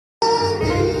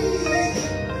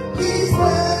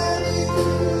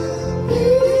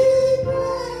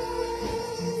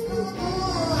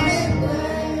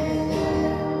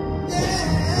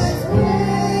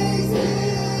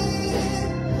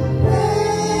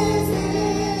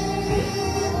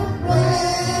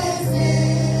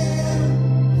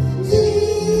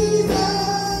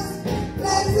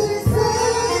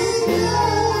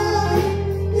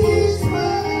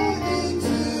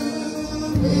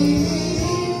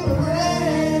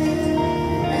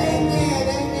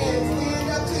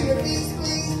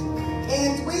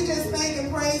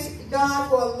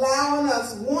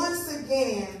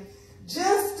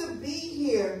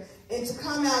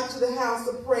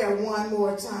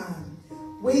time.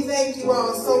 We thank you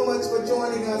all so much for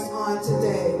joining us on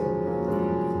today.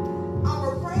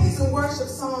 Our praise and worship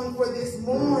song for this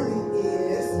morning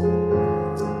is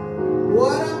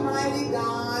What a Mighty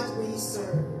God We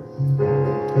Serve.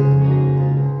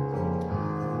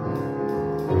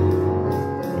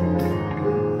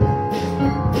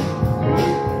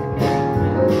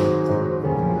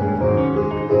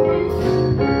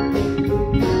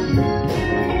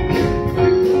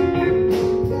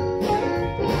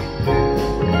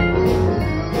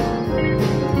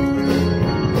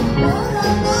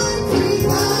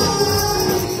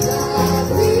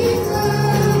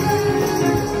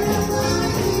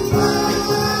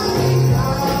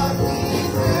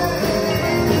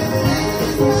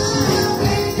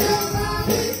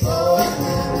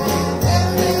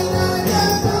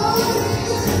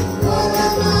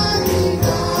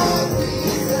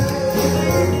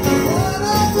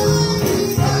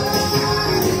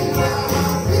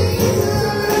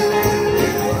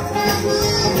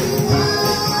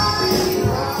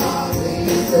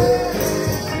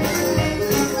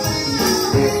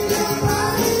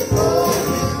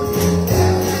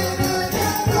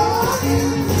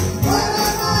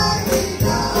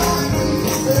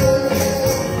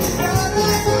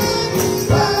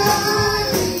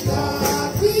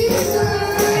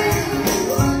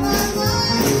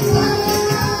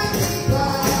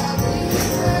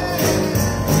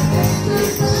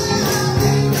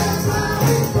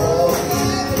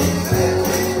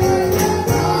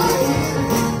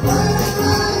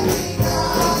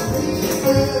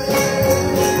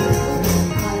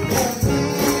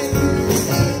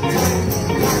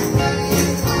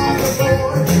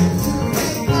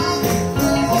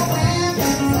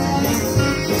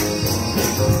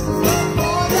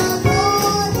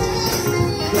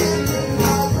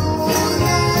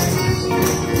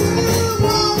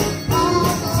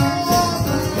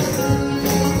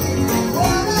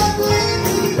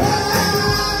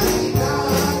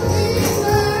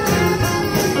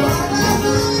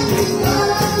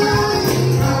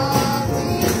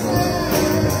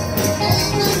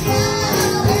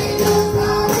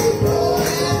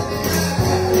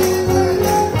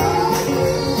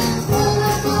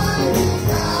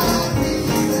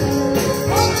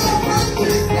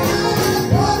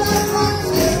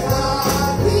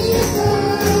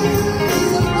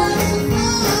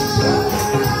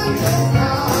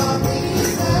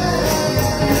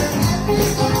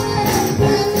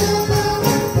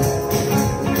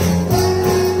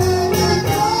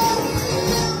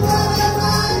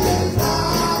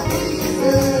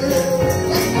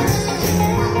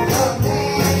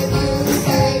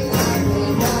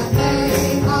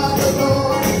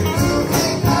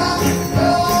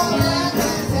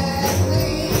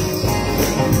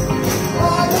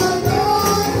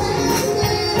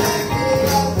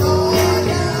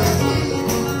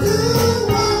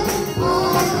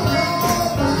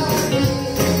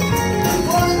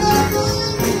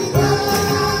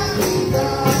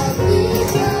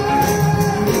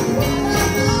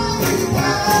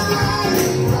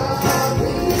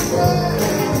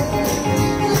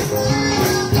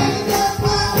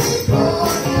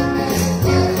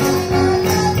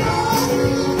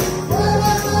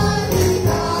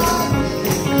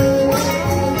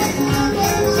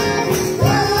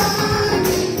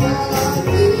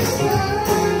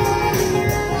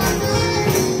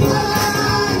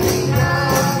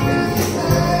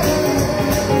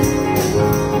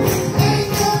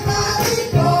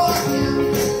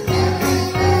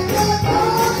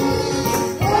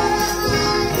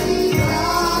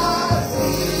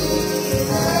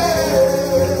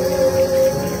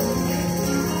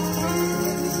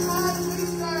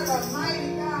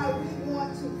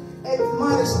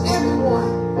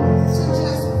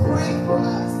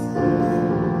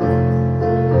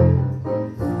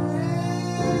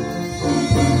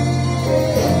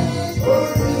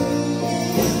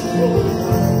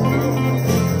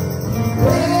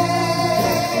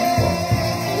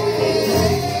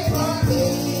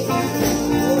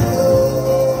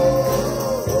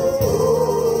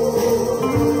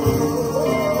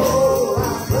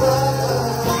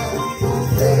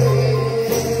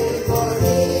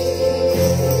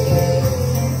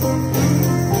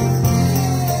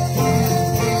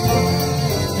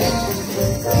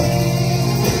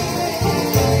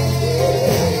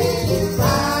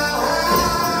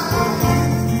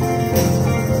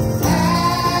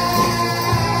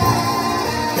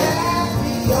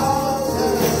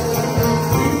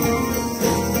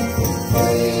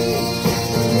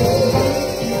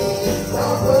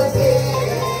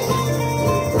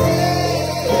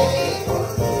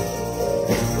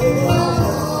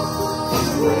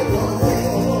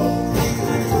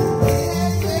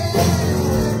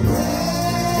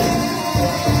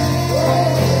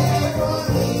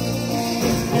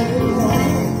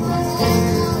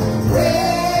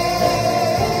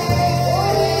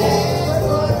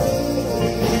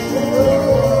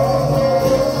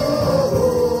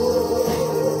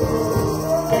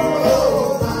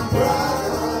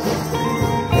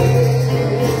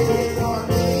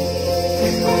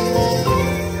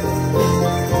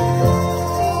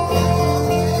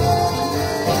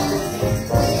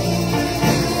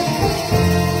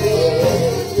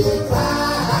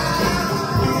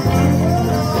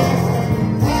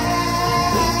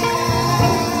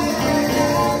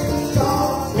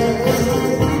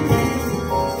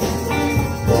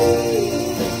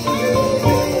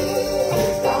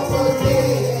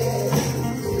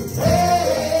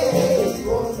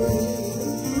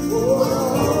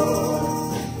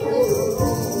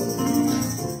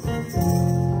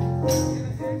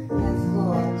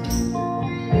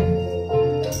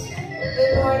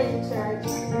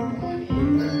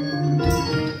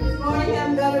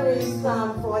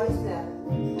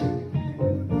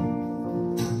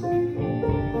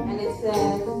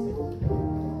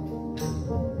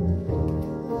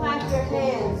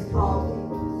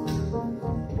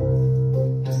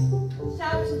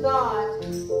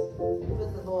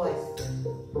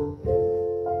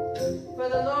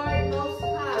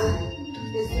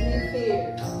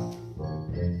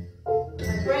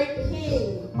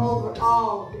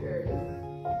 all the earth.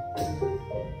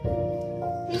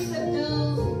 He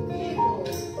subdues people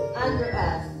under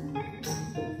us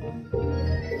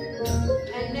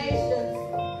and nations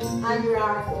under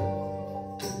our feet.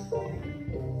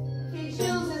 He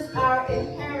chooses our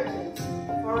inheritance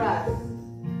for us.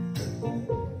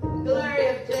 Glory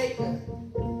of Jacob,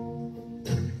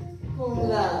 whom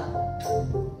love.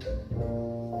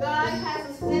 God has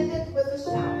ascended with a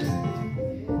shout.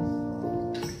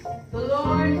 The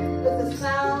Lord with the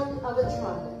sound of a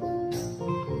trumpet.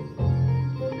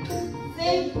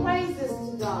 Sing praises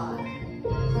to God.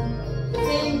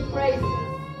 Sing praises.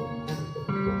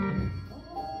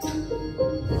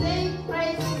 Sing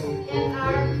praises in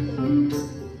our King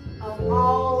of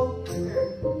all the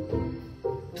earth.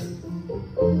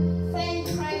 Sing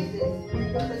praises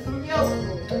with a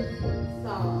skillful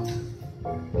song.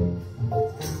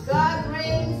 God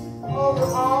reigns over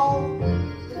all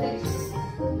the nations.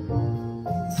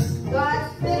 God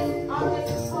sits on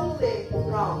his holy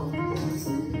throne.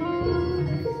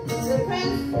 The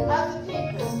prince of the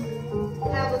people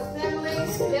have assembled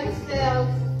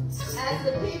themselves as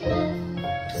the people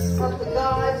of the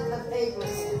God of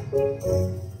Abraham.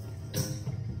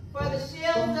 For the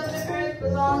shields of the earth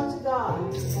belong to God.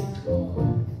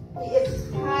 He is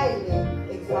highly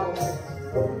exalted.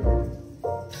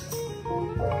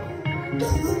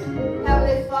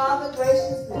 Heavenly Father,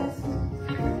 gracious Master,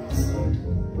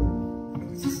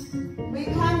 we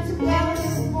come together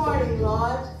this morning,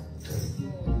 Lord,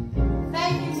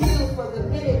 thanking you for the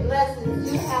many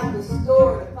blessings you have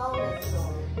bestowed upon us,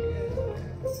 Lord.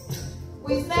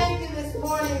 We thank you this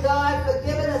morning, God, for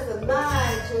giving us a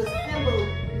mind to assemble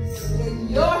in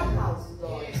your house,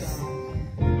 Lord God.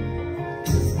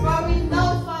 For we know,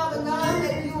 Father God,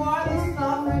 that you are the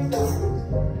sovereign God.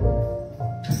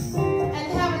 And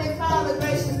Heavenly Father,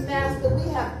 gracious Master, we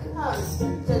have come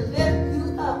to lift you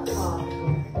up, Father.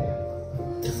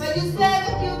 For you said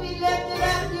if you be lifted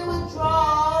up, you would draw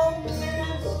all men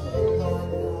unto you, Lord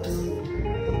God.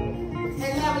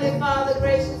 And Heavenly Father,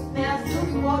 gracious Master,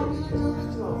 we want you to do the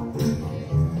drawing.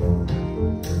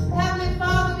 Heavenly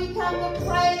Father, we come to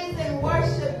praise and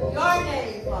worship your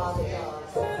name, Father God.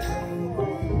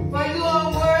 For you are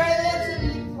worthy to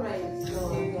be praised,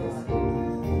 Lord God.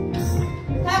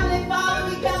 Heavenly Father,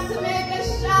 we come to make a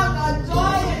shout, a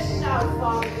joyous shout,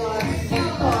 Father God, to you,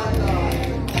 Lord God.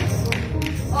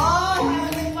 Oh,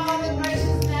 Heavenly Father,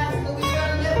 gracious Master, we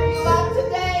will lift you up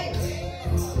today.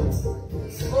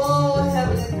 Oh,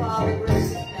 Heavenly Father,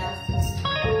 gracious Master,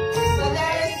 for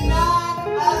there is none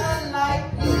other like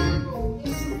you.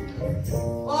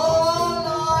 Oh,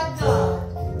 Lord God,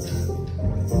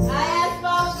 I ask,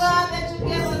 Father God, that you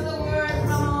give us a word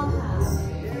from on high.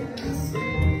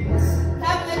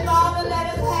 Heavenly Father, let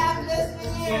us have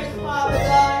listening ears, Father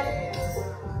God.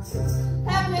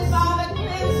 Heavenly Father,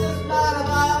 cleanse us, God, of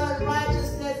all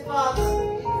unrighteousness, Father.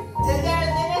 If there is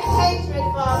any hatred,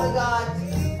 Father God,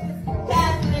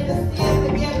 cast it into sea of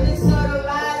forgiveness, so to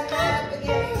rise right up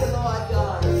against the Lord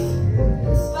God.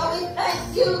 But we thank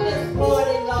you this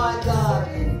morning, Lord God.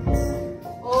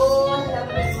 Oh,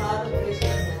 Heavenly Father,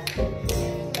 gracious Master.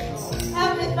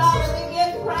 Heavenly Father, we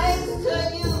give praise to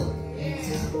you.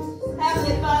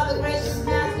 Heavenly Father, gracious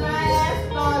Master, I ask,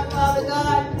 Lord, Father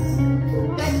God,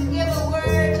 that you give a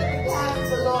word to the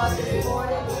pastor, Lord, this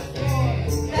morning.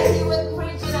 That he would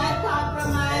preach an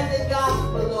uncompromising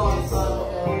gospel, Lord, Father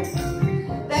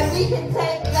God. That we can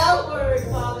take your word,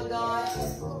 Father God,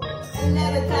 and let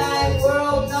the dying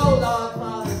world know, Lord,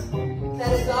 Father,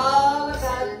 that it's all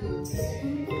about you.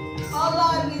 Oh,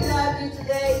 Lord, we love you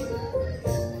today.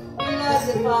 We love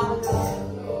you, Father God.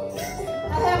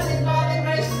 Heavenly Father,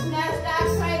 gracious Master, I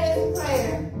pray this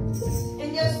prayer in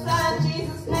your Son,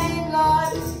 Jesus' name,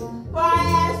 Lord. For I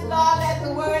ask, Lord, that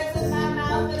the words of my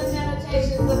mouth and the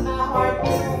meditations of my heart be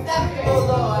acceptable,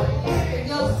 Lord, in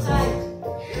your sight.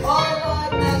 Oh,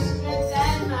 Lord, my strength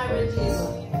and my Redeemer.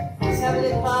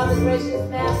 Heavenly Father, gracious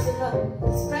Master, in the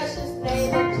precious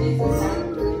name of Jesus, I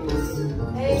pray.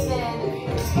 Amen.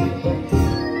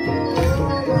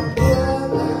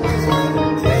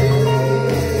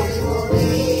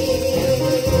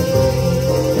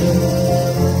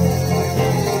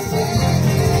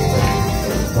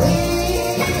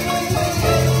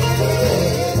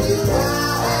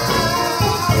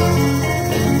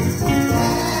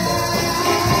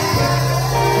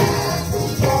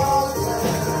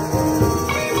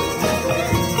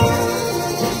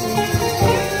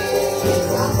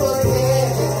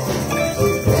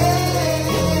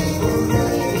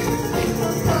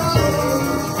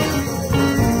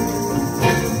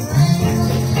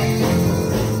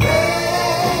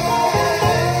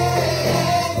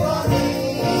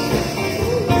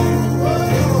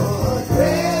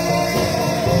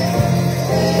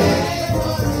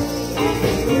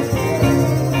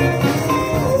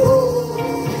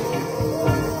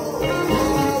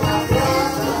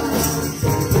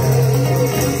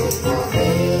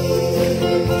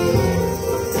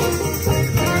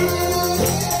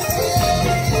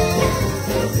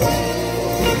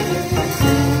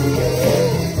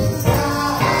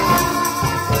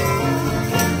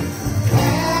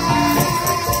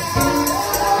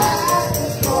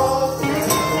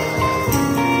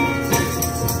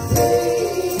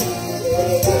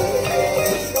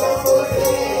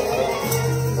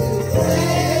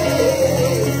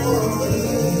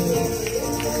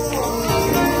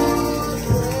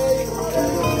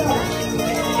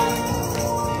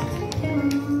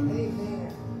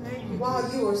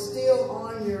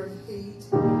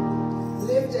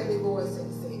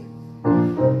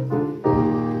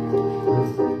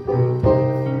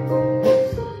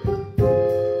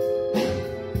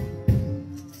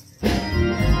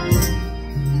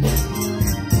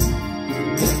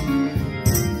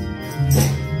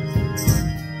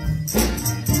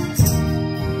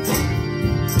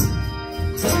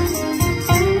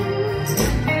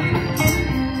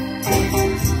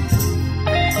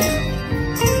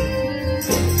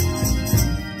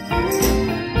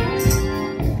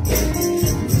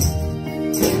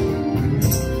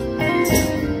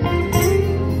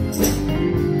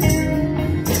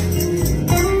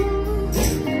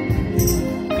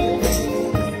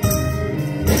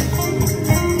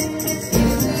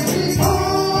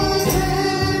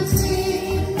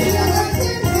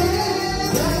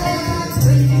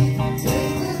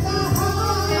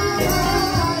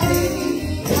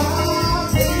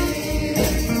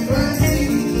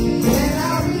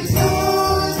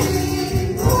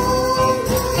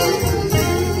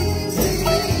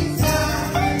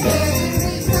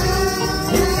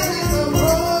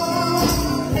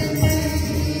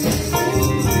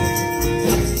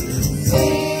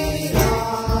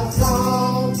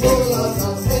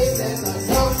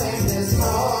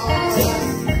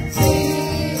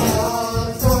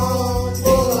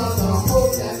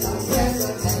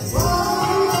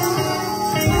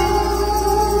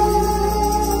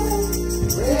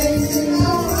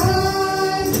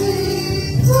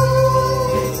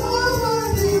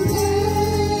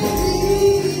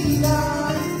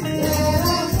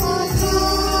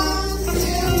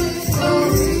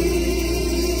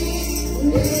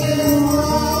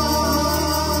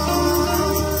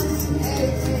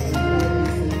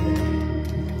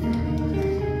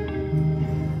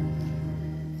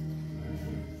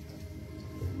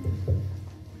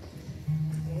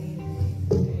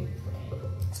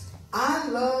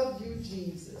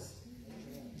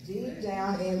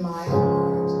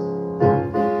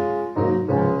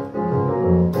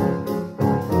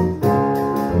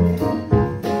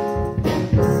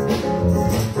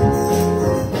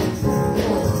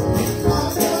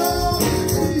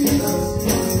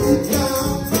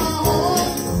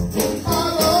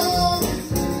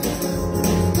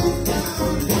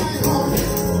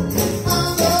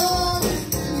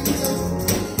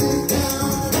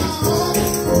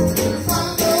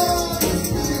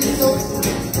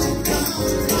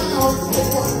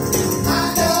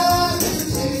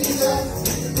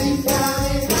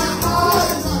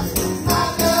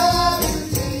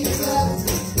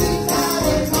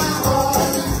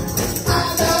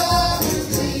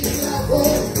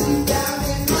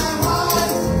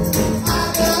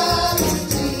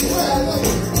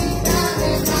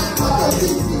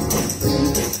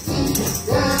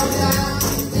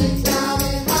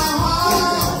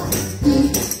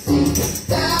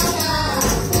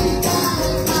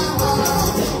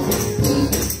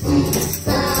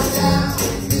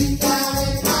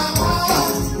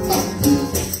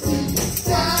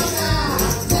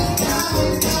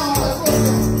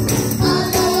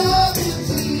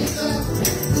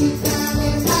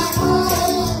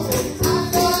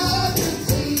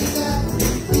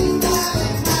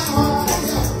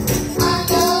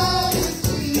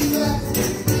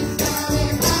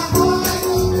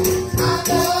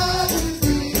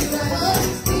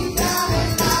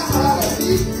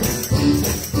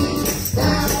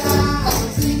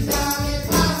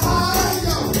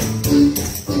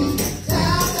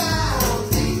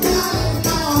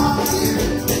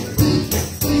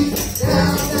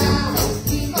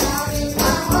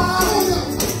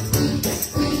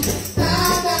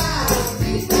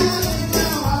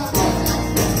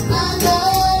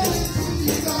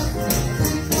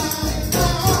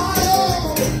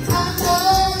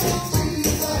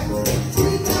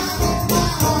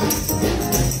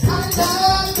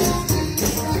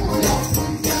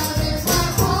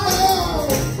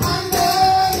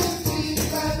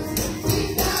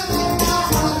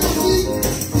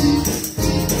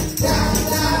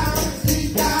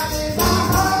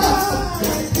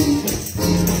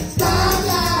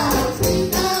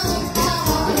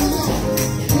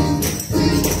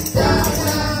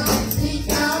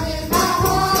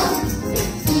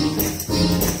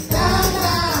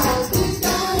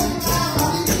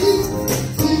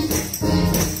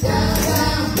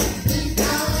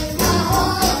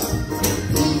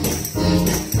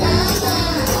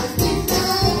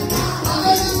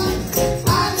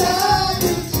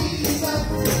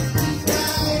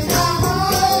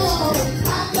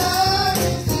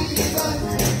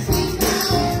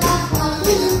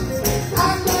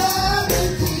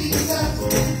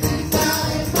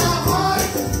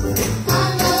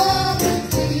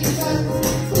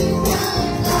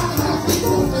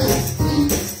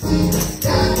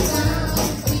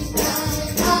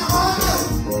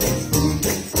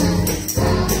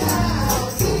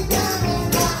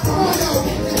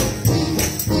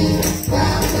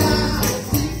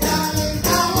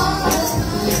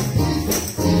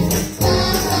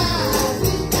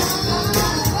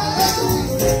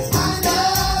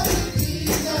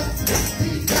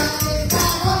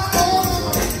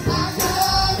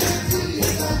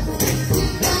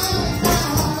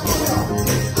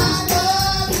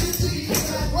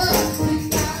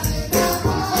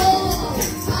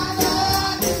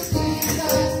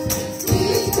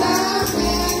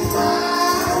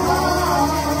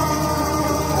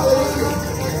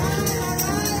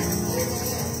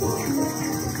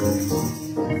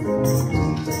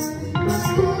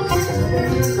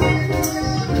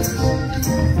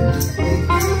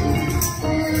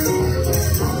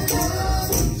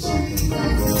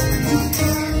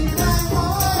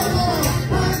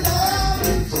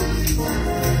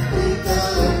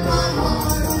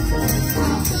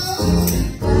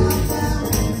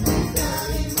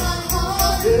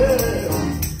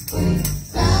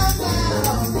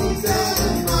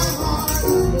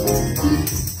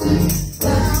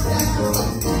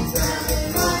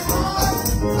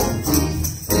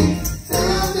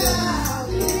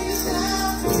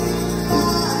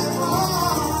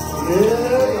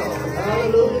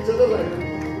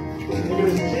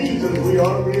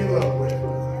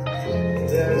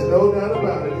 no doubt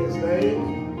about it. His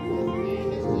name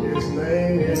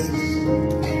is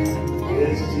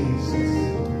Jesus.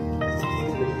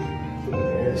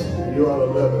 And you ought to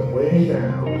love him way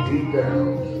down, deep down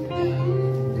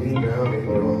in your heart.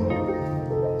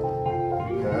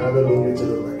 Hallelujah to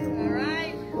the Lamb. All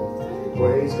right.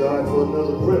 Praise God for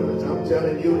another privilege. I'm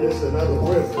telling you, it's another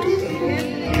privilege.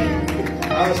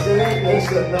 I said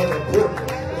it's another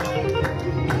privilege.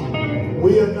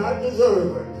 We are not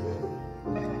deserving.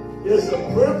 It's a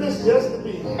privilege just to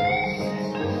be here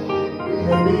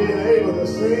and being able to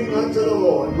sing unto the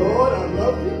Lord. Lord, I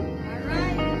love you.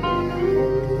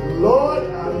 Lord,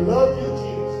 I love you,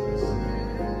 Jesus.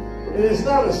 And it's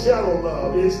not a shallow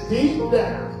love. It's deep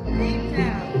down.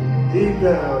 Deep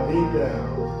down in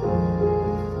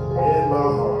my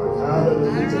heart.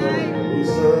 Hallelujah to the Lord. We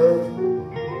serve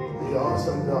the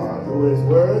awesome God who is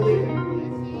worthy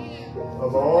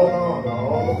of all the honor,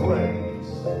 all the praise,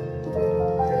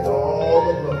 and all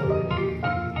the glory.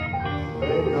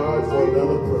 Thank God for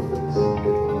another privilege.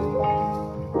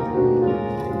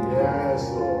 Yes,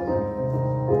 Lord.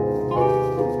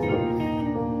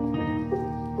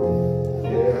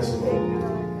 Yes, Lord.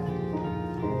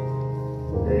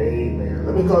 Amen.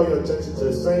 Let me call your attention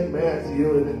to St.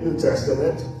 Matthew in the New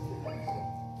Testament.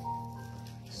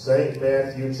 St.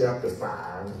 Matthew chapter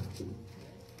 5.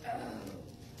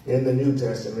 In the New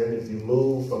Testament, if you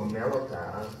move from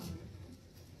Malachi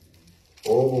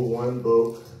over one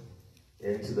book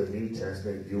into the New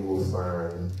Testament, you will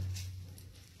find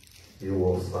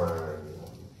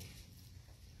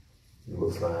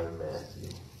Matthew.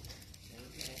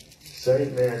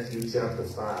 St. Matthew chapter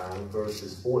 5,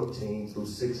 verses 14 through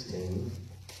 16.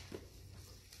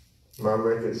 My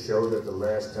records show that the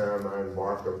last time I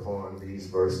embarked upon these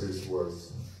verses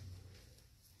was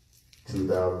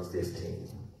 2015.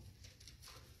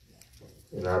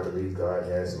 And I believe God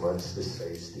has much to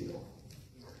say still.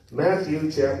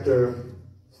 Matthew chapter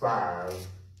 5,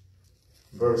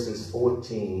 verses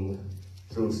 14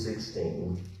 through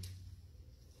 16.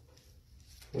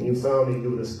 When you found it,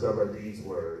 you discover these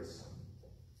words.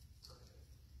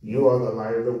 You are the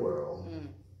light of the world.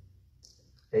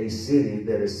 A city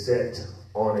that is set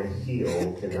on a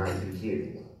hill cannot be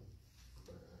hidden.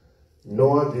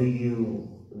 Nor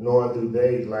do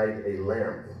they light a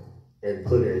lamp and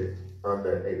put it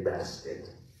under a basket,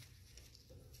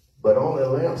 but on a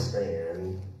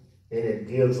lampstand, and it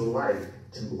gives light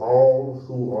to all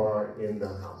who are in the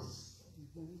house.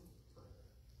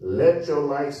 Let your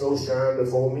light so shine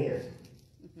before men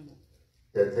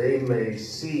that they may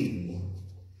see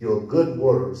your good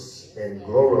works and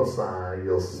glorify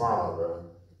your Father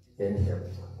in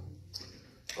heaven.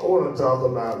 I want to talk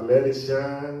about let it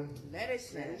shine. Let it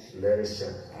shine. Let it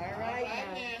shine. All right,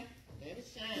 now. Let it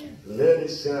shine. Let it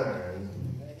shine.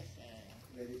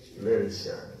 Let it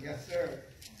shine. Yes, sir.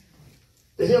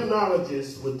 The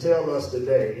hymnologist would tell us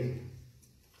today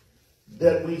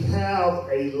that we have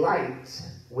a light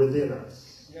within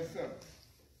us. Yes, sir.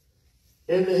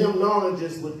 And the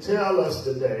hymnologist would tell us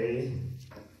today,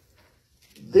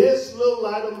 this little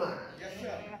light of mine, Yes,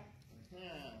 sir.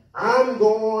 I'm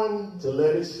going to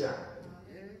let it shine.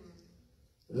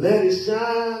 Let it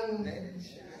shine.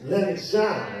 Let it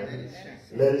shine.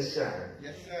 Let it shine.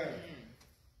 Yes, sir.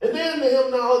 And then the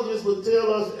hymnologist would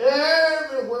tell us,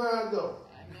 everywhere I go,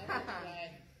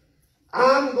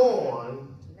 I'm going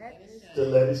to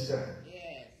let it shine.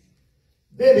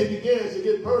 Then he begins to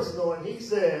get personal and he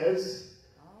says,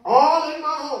 all in my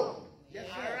home, Yes,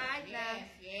 All sir. right, now.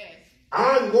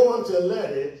 I'm going to let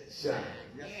it shine.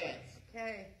 Yes, sir.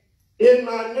 Okay. In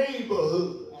my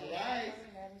neighborhood, All right.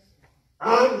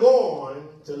 I'm going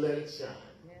to let it shine.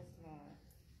 Yes, Lord.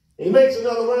 He makes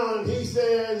another round and he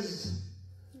says,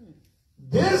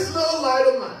 this little light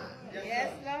of mine,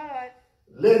 Yes, Lord.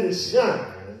 let it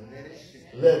shine. Let it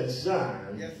shine. Let it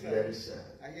shine. Yes, sir. Let it shine.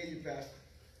 I hear you, Pastor.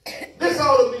 This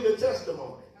ought to be the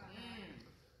testimony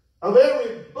of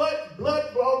every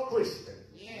blood-brought Christian.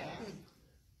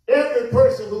 Every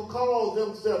person who calls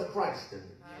themselves Christian.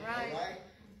 All All right. right.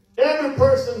 Every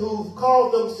person who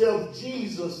calls themselves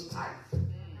Jesus type.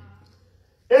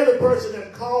 Every person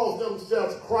that calls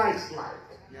themselves Christ-like.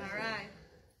 All right.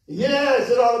 Yes,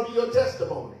 it ought to be your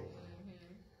testimony.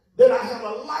 That I have a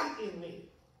light in me.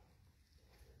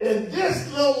 And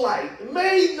this little light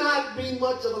may not be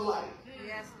much of a light.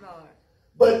 Yes, Lord.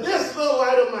 But this little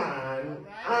light of mine,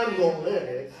 I'm going to let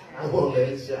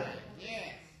it shine.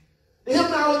 The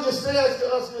hymnologist says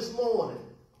to us this morning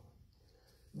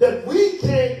that we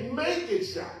can't make it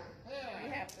shine.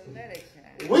 We have to let it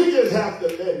shine. We just have to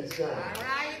let it shine. All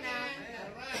right,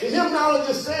 now. The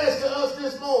hymnologist says to us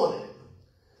this morning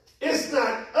It's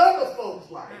not other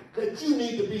folks' life that you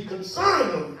need to be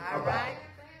concerned about. Right.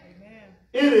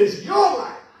 It is your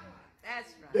life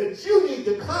That's right. that you need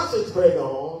to concentrate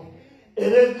on.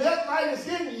 And if that light is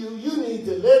in you, you need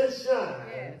to let it shine.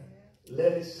 Yes.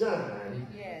 Let it shine.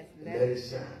 Yes. Let it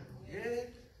shine. Yeah.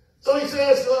 So he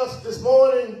says to us this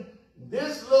morning,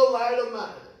 this little light of mine,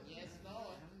 Yes,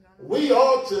 Lord. we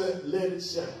ought to let it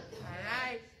shine. All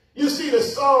right. You see, the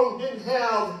song didn't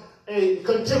have a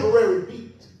contemporary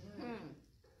beat,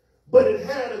 but it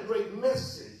had a great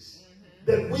message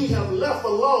that we have left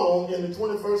alone in the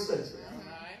 21st century.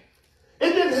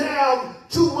 It didn't have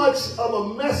too much of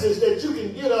a message that you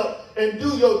can get up and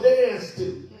do your dance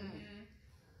to.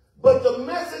 But the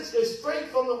message is straight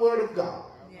from the Word of God.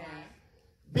 Yes.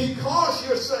 Because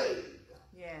you're saved,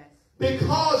 Yes.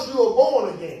 because you are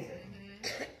born again,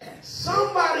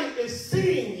 somebody is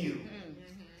seeing you.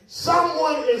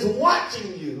 Someone is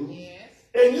watching you, Yes.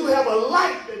 and you have a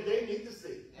light that they need to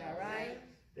see. All right.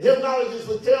 The hymnologist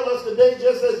would tell us today,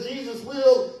 just as Jesus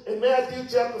will in Matthew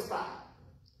chapter 5.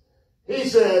 He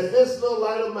says, this little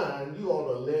light of mine, you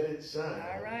ought to let it shine.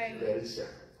 All right. Let it shine.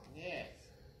 Yes.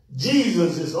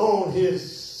 Jesus is on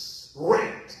his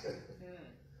rant.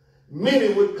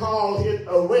 Many would call it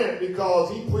a rant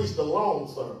because he preached a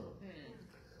long sermon.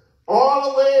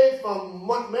 All the way from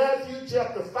Matthew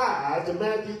chapter 5 to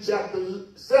Matthew chapter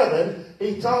 7,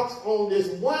 he talks on this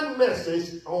one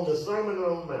message on the Sermon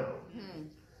on the Mount.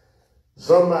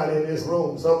 Somebody in this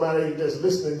room, somebody that's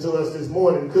listening to us this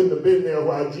morning couldn't have been there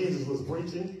while Jesus was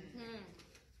preaching,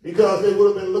 because they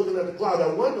would have been looking at the clock. I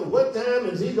wonder what time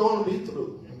is he going to be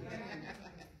through?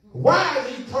 Why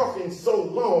is he talking so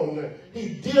long?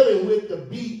 He's dealing with the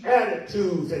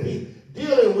Beatitudes, and he's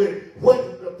dealing with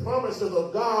what the promises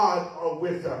of God are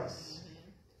with us.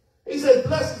 He says,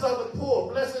 blessed are the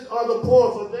poor. Blessed are the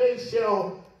poor, for they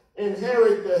shall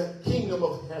inherit the kingdom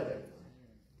of heaven.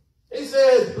 He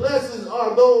says, blessed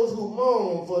are those who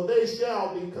mourn, for they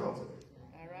shall be comforted.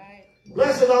 All right.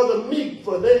 Blessed are the meek,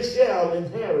 for they shall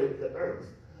inherit the earth.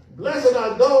 Blessed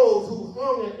are those who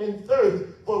hunger and thirst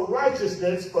for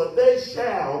righteousness, for they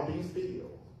shall be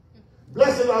filled.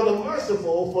 Blessed are the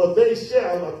merciful, for they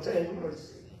shall obtain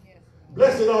mercy.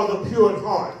 Blessed are the pure in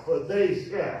heart, for they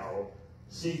shall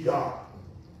see God.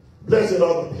 Blessed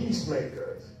are the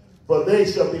peacemakers, for they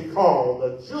shall be called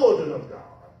the children of God.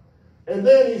 And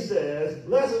then he says,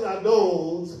 blessed are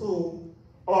those who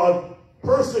are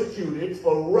persecuted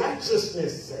for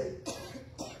righteousness' sake,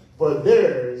 for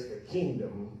theirs is the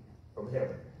kingdom of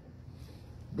heaven.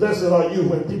 Blessed are you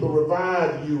when people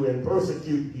revile you and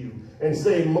persecute you and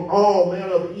say all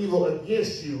manner of evil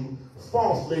against you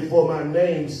falsely for my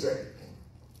name's sake.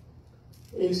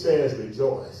 He says,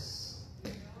 rejoice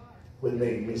when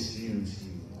they misuse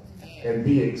you, and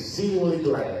be exceedingly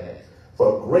glad,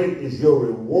 for great is your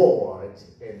reward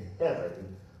in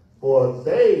heaven, for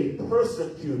they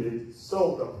persecuted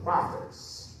so the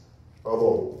prophets of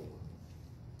old.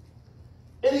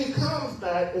 And he comes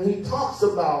back and he talks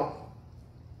about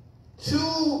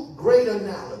two great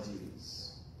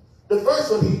analogies. The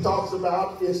first one he talks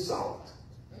about is salt.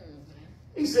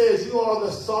 He says, you are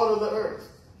the salt of the earth.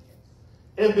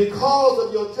 And because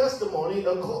of your testimony,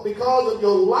 because of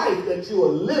your life that you are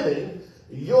living,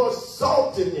 your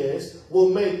saltiness will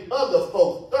make other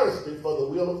folks thirsty for the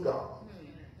will of God.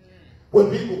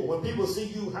 When people see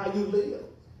you, how you live,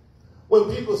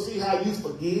 when people see how you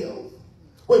forgive,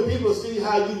 when people see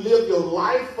how you live your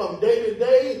life from day to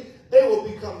day, they will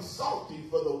become salty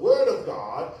for the word of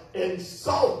God and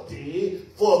salty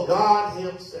for God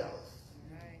himself.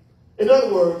 In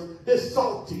other words, this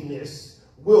saltiness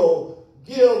will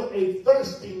give a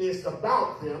thirstiness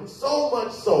about them, so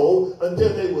much so until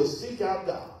they will seek out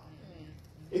God.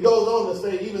 He goes on to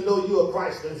say, even though you are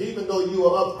Christians, even though you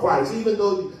are of Christ, even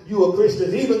though you are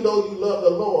Christians, even though you love the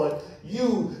Lord,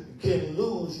 you can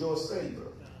lose your savor.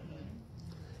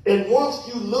 And once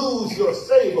you lose your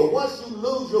savor, once you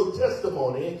lose your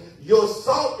testimony, your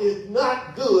salt is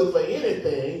not good for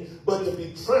anything but to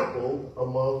be trampled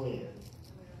among men.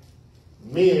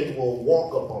 Men will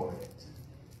walk upon it.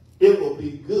 It will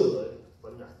be good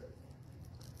for nothing.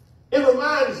 It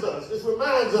reminds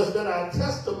us that our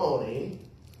testimony,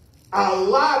 our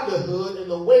livelihood, and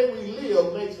the way we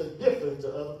live makes a difference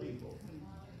to other people.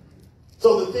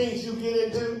 So the things you get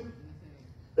into,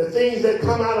 the things that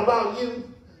come out about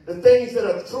you, the things that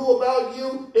are true about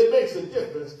you, it makes a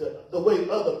difference to the way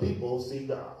other people see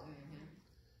God.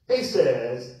 He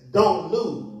says, don't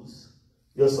lose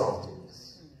your saltiness.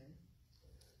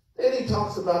 Then he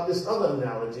talks about this other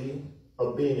analogy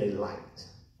of being a light.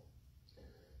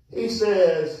 He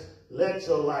says, let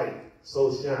your light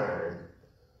so shine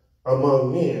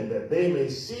among men, that they may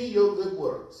see your good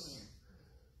works,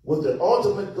 with the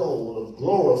ultimate goal of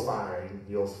glorifying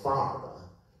your Father,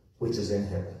 which is in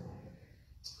heaven.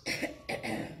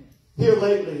 Here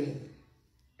lately,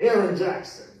 Aaron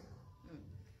Jackson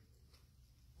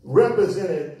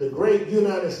represented the great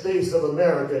United States of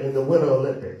America in the Winter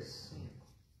Olympics.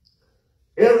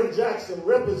 Aaron Jackson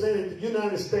represented the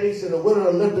United States in the Winter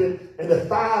Olympics in the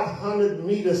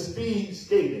 500-meter speed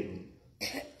skating.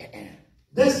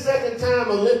 This second-time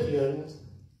Olympian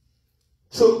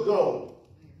took gold.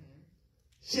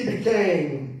 She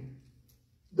became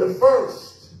the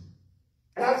first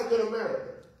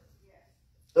African-American,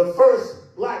 the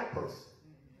first black person,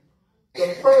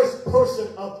 the first person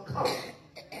of color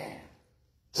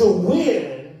to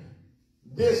win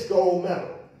this gold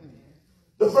medal.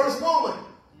 The first woman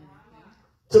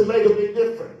to make a big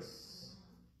difference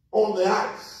on the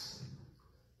ice.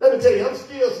 Let me tell you, I'm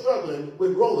still struggling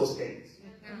with roller skates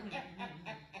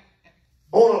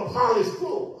on a polished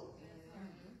floor.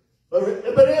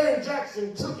 But Aaron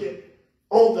Jackson took it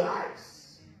on the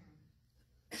ice.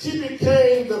 She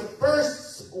became the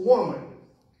first woman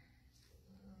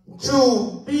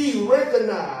to be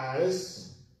recognized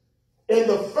and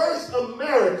the first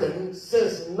American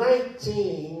since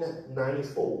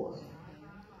 1994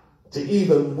 to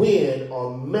even win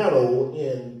a medal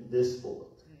in this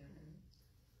sport.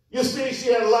 You see,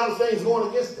 she had a lot of things going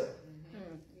against her.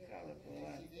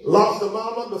 Lost her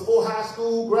mama before high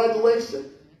school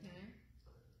graduation.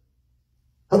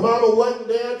 Her mama wasn't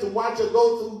there to watch her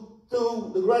go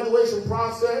through the graduation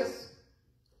process.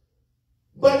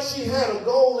 But she had a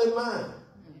goal in mind.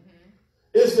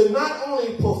 Is to not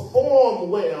only perform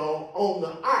well on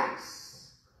the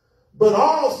ice, but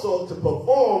also to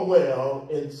perform well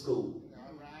in school.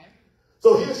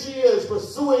 So here she is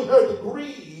pursuing her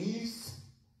degrees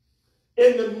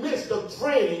in the midst of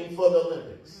training for the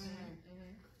Olympics.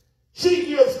 She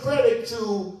gives credit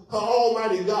to her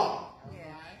Almighty God,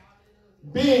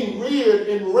 being reared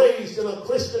and raised in a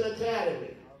Christian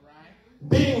academy,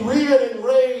 being reared and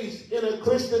raised in a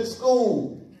Christian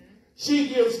school. She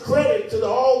gives credit to the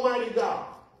Almighty God.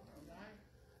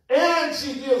 And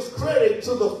she gives credit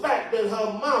to the fact that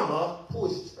her mama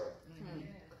pushed her.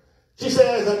 She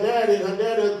says her daddy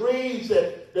agrees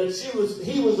that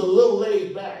he was a little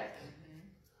laid back.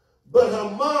 But her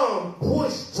mom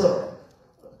pushed her.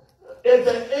 At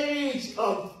the age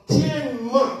of 10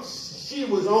 months, she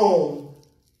was on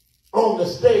the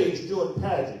stage doing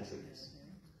pageantries.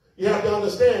 You have to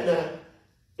understand that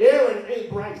Aaron ain't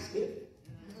bright-skinned.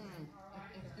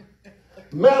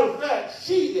 Matter of fact,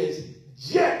 she is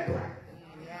jet black.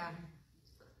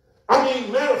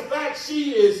 Matter of fact,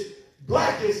 she is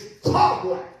black as tar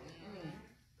black.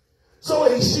 So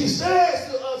she says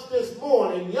to us this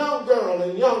morning, young girl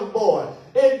and young boy,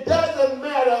 it doesn't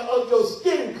matter of your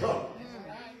skin color.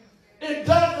 It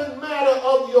doesn't matter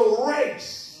of your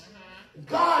race.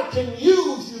 God can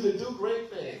use you to do great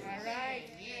things.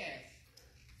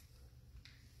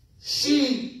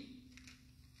 She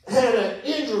had an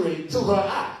injury to her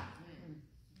eye,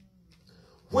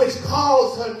 which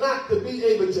caused her not to be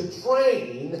able to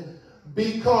train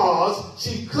because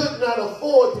she could not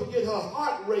afford to get her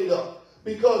heart rate up.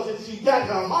 Because if she got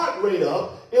her heart rate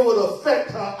up, it would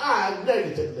affect her eye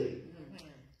negatively.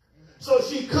 So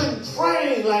she couldn't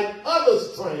train like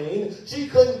others train. She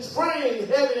couldn't train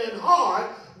heavy and hard,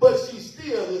 but she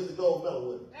still is the gold medal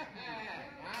winner.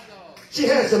 She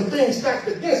had some things stacked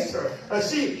against her.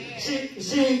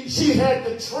 She had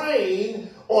to train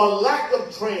or lack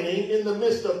of training in the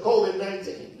midst of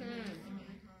COVID-19.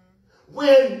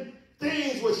 When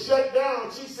things were shut down,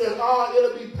 she said,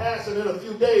 it'll be passing in a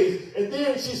few days. And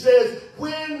then she says,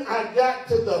 when I got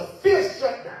to the 5th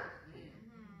shutdown,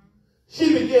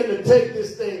 she began to take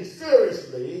this thing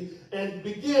seriously and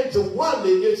began to wonder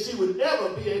if she would ever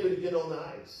be able to get on the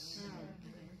ice.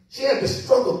 She had to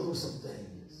struggle through some things.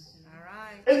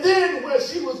 And then where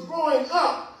she was growing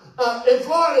up, in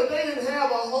Florida, they didn't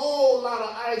have a whole lot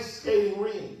of ice skating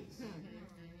rings.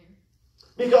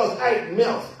 Because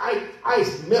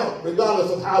ice melt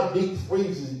regardless of how deep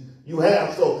freezes you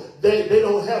have. So they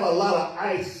don't have a lot of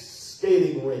ice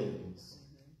skating rings.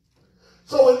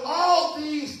 So with all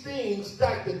these things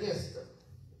stacked against her,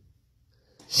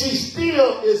 she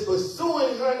still is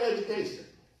pursuing her education.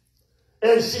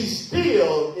 And she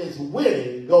still is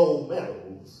winning gold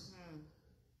medals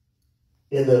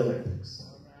in the Olympics.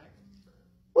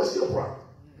 What's your problem?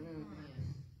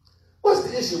 What's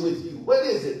the issue with you? What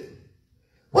is it?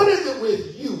 What is it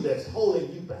with you that's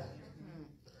holding you back?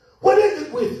 What is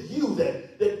it with you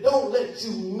that don't let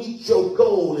you meet your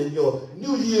goal and your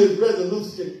New Year's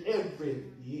resolution every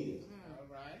year?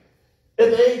 At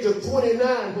the age of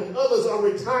 29, when others are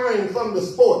retiring from the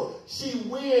sport, she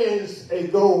wins a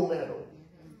gold medal.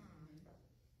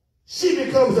 She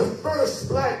becomes the first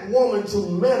black woman to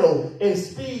medal in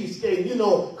speed skating, you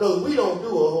know, because we don't do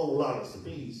a whole lot of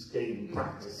speed skating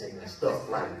practicing and stuff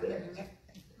like that.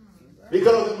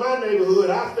 Because in my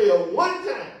neighborhood, I fell one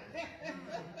time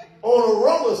on a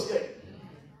roller skate.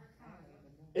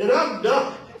 And I'm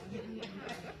done.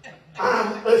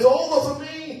 It's over for me.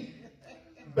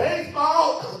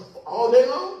 Baseball all day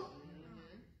long.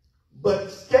 But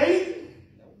skating,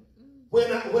 when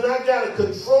I got to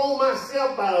control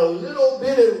myself by a little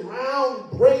bitty round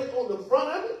break on the front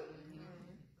of it,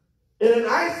 and in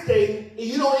ice skating,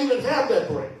 you don't even have that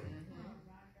break.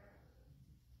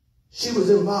 She was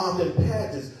involved in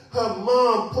pageants. Her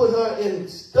mom put her in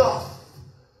stuff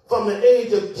from the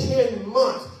age of 10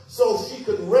 months so she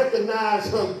could recognize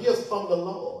her gift from the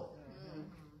Lord.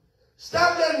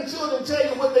 Stop letting children tell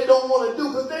you what they don't want to do,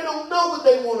 because they don't know what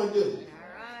they want to do.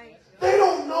 They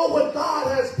don't know what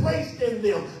God has placed in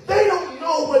them. They don't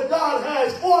know what God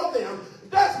has for them.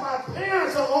 That's why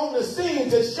parents are on the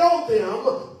scene to show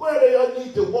them where they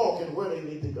need to walk and where they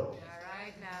need to go. All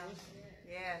right now.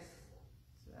 Yes.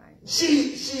 Right.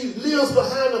 She lives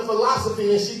behind the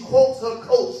philosophy, and she quotes her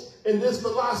coach in this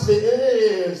philosophy.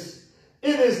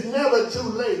 It is never too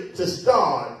late to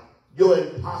start your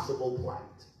impossible plight.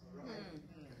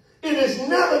 It is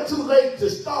never too late to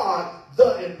start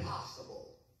the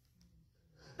impossible.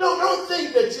 No, don't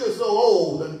think that you're so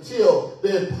old until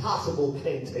the impossible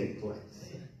can't take place.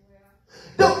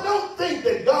 Don't think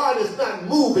that God is not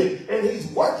moving and he's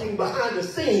working behind the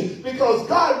scenes, because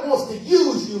God wants to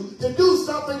use you to do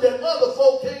something that other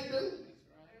folk can't do.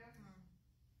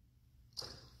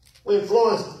 When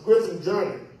Florence Griffin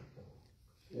Journey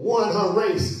won her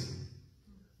race,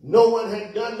 no one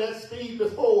had done that speed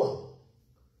before.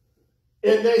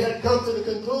 And they had come to the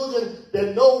conclusion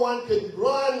that no one could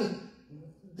run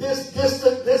this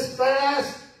distance, this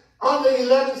fast, under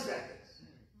 11 seconds.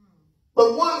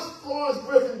 But once Florence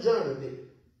Griffin Journey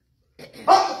did,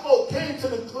 other folk came to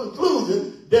the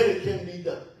conclusion that it can be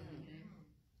done.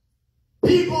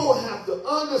 People have to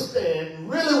understand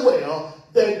really well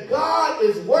that God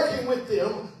is working with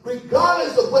them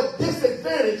regardless of what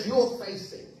disadvantage you're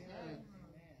facing.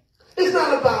 It's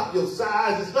not about your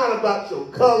size. It's not about your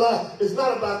color. It's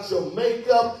not about your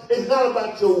makeup. It's not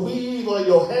about your weave or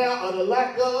your hair or the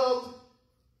lack of.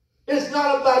 It's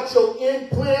not about your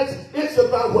implants. It's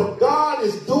about what God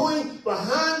is doing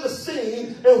behind the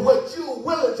scene and what you're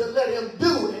willing to let him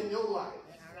do in your life.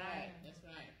 That's right. That's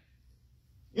right.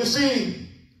 You see,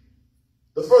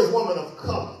 the first woman of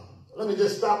color. Let me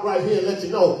just stop right here and let you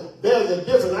know there's a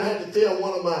difference. I had to tell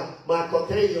one of my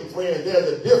Caucasian friends there's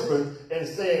a difference in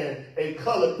saying a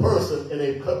colored person and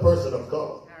a person of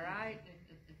color. All right.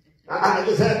 I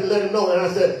just had to let him know, and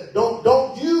I said,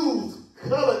 don't use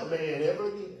colored man ever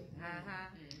again.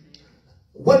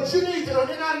 What you need to know,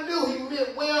 and I knew he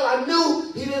meant well. I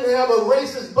knew he didn't have a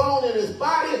racist bone in his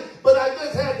body, but I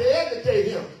just had to educate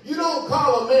him. You don't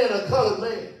call a man a colored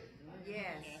man.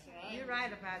 You're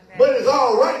right about that. But it's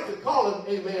all right to call him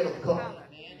a man of color.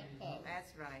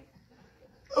 That's right.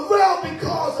 Well,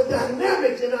 because the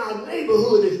dynamic in our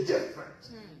neighborhood is different.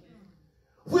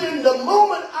 When the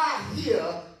moment I hear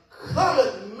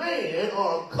colored man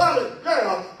or colored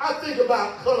girl, I think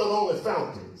about colored only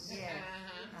fountains.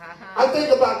 I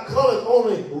think about colored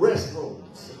only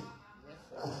restrooms.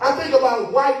 I think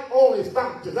about white only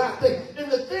fountains.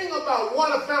 And the thing about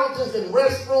water fountains and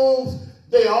restrooms,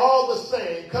 they are all the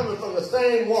same, coming from the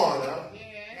same water.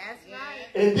 That's right.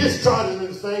 And discharging in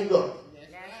the same gutter.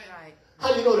 That's right.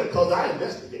 How do you know that? Because I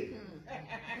investigated.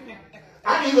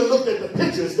 I even looked at the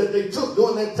pictures that they took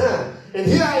during that time. And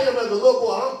here I am as a little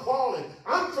boy. I'm crawling.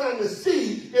 I'm trying to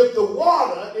see if the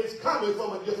water is coming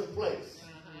from a different place.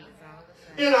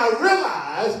 And I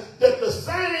realized that the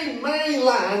same main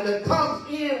line that comes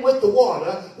in with the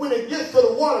water, when it gets to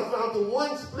the water fountain,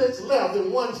 one splits left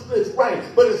and one splits right,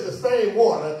 but it's the same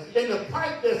water. And the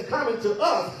pipe that's coming to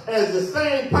us has the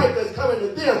same pipe that's coming to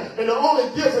them, and the only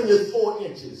difference is 4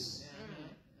 inches.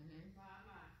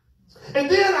 And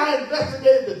then I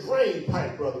investigated the drain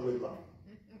pipe, Brother Whitlock.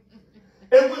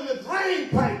 And when the drain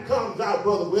pipe comes out,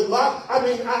 Brother Whitlock, I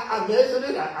measured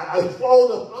it, I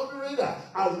crawled up under it,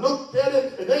 I looked at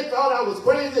it, and they thought I was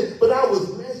crazy, but I was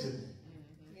measuring it.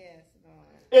 Yes, Lord.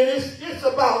 And it's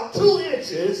about 2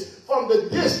 inches from the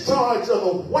discharge of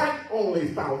the white-only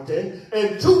fountain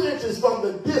and 2 inches from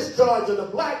the discharge of the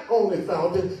black-only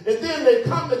fountain, and then they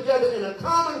come together in a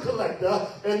common collector,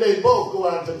 and they both go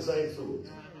out to the same sewage.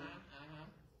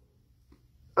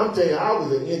 I'm telling you, I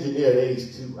was an engineer at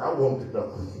age 2. I wanted to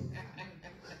know.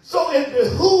 So it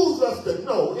behooves us to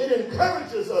know, it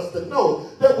encourages us to know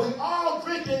that we're all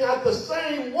drinking out the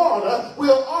same water,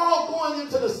 we're all going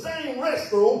into the same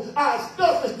restroom, our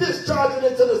stuff is discharging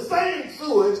into the same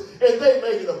sewage, and they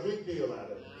making a big deal out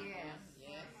of it.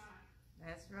 Yes.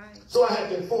 That's right. So I had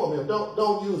to inform him, don't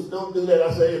do that.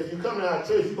 I say, if you come to our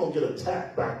church, you're going to get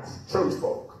attacked by church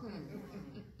folk.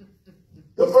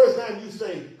 The first time you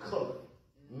say colored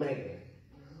man,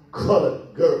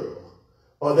 colored girl,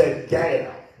 or that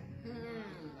gal,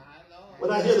 when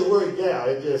I hear the word gal,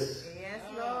 it just... Yes,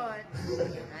 Lord.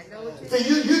 I know what you're See,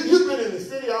 you've been in the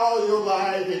city all your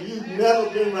life, and you've never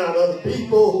been around other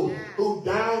people who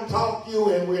down-talk you,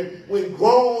 and when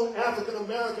grown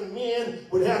African-American men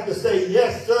would have to say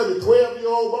yes, sir, to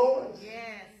 12-year-old boys.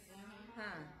 Yes.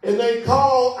 And they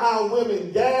call our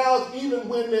women gals even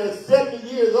when they're 70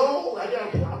 years old. I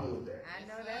got a problem with that. I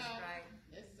know that's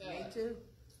right. Me too.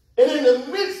 And in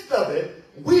the midst of it,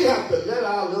 we have to let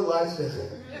our little light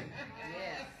shine.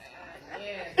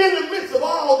 In the midst of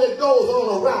all that goes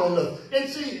on around us. And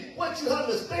see, what you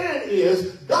understand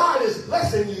is God is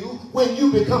blessing you when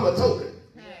you become a token.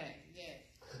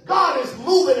 God is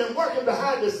moving and working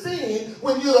behind the scene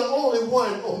when you're the only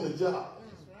one on the job.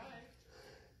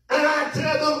 And I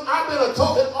tell them, I've been a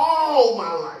token all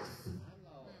my life.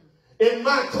 And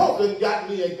my token got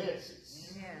me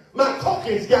advances. My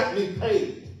tokens got me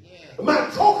paid. My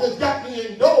tokens got me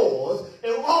indoors.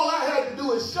 And all I had to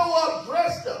do is show up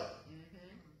dressed up.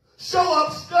 Show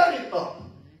up studied up.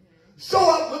 Show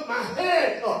up with my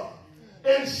head up.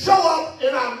 And show up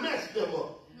and I messed them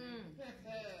up.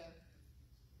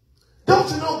 Don't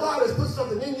you know God has put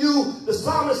something in you? The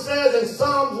psalmist says in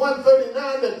Psalms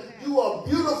 139 that you are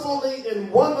beautifully and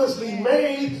wondrously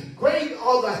made. Great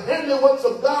are the handiworks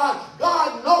of God.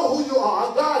 God knows who you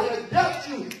are. God has dealt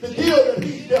you the deal that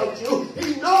He dealt you.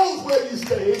 He knows where you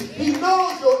stay. He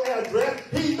knows your address.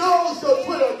 He knows your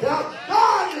Twitter account.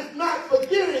 God is not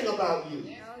forgetting about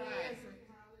you.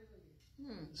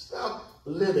 Stop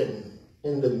living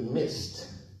in the midst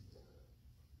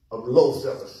of low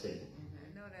self-esteem.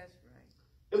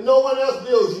 If no one else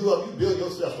builds you up, you build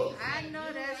yourself up. I know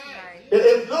that's right.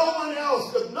 If no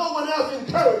one else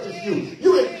encourages you,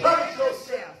 you encourage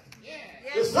yourself.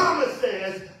 The psalmist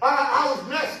says, I was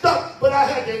messed up, but I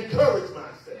had to encourage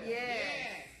myself.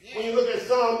 When you look at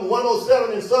Psalm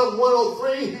 107 and Psalm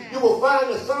 103, you will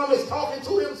find the psalmist talking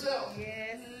to himself.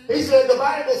 He said, the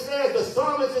Bible says the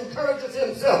psalmist encourages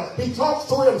himself. He talks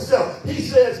to himself. He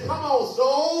says, come on,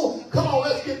 soul. Come on,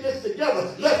 let's get this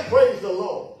together. Let's praise the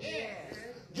Lord.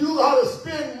 You ought to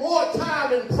spend more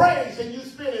time in praise than you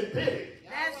spend in pity.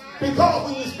 Because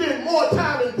when you spend more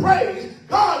time in praise,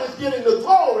 God is getting the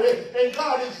glory and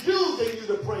God is using you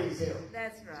to praise Him.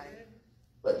 That's right.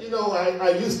 But you know, I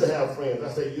used to have friends. I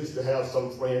say used to have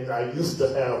some friends. I used to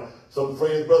have some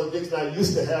friends. Brother Dixon, I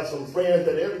used to have some friends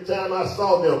that every time I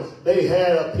saw them, they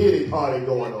had a pity party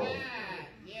going on.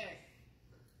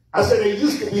 I said they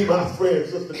used to be my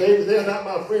friends, Sister Davis. They're not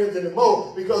my friends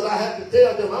anymore because I had to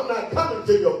tell them I'm not coming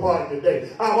to your party today.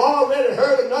 I've already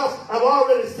heard enough. I've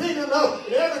already seen enough.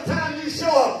 And every time you show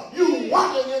up, you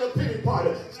wallowing in a pity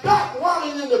party. Stop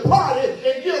wallowing in the party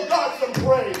and give God some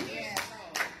praise.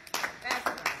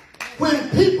 When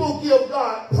people give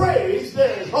God praise,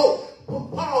 there is hope.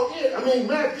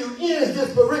 Matthew ends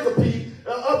this pericope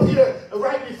up here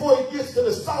right before he gets to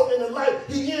the salt and the light.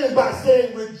 He ends by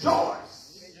saying, rejoice.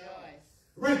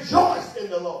 Rejoice in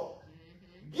the Lord.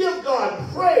 Give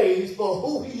God praise for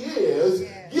who He is.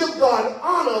 Give God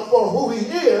honor for who He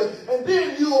is. And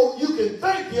then you can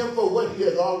thank Him for what He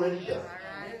has already done.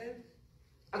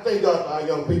 I thank God for our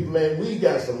young people, man. We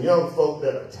got some young folk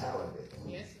that are talented.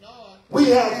 We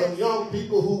have some young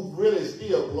people who really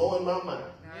still blowing my mind.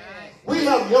 We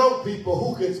have young people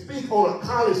who can speak on a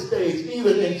college stage,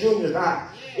 even in junior high.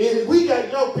 And we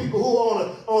got young people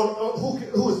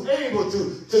who is able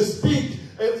to speak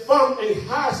from a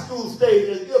high school stage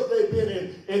as if they've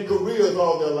been in careers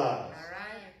all their lives.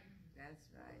 That's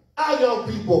right. Our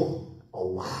young people are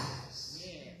wise.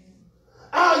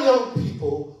 Our young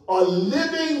people are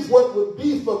living what would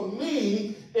be for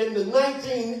me in the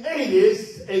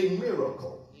 1980s a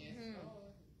miracle.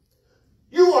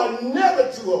 You are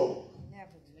never too old.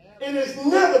 And it's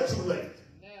never too late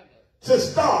to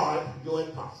start your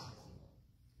impossible.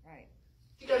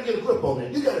 You got to get a grip on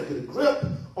that. You got to get a grip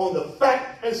on the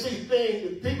fact and see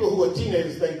things. People who are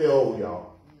teenagers think they're old,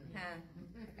 y'all.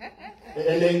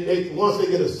 And they once they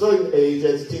get a certain age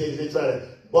as teenagers, they try to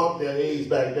bump their age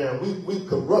back down. We've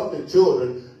corrupted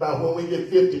children by when we get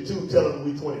 52, tell them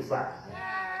we're 25.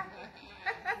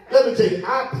 Let me tell you,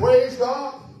 I praise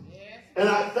God and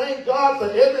I thank God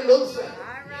for every little second.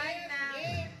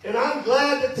 And I'm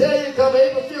glad to tell you, come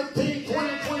April 15,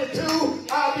 2022,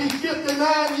 I'll be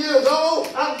 59 years old.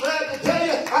 I'm glad to tell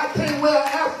you I can't wear an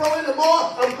afro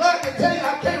anymore. I'm glad to tell you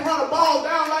I can't run a ball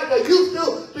down like I used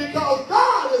to because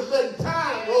God is letting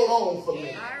time roll on for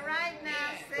me. All right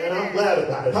now. And I'm glad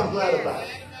about it. I'm glad about it.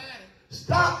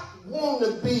 Stop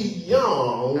wanting to be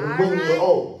young when you're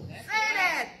old. Say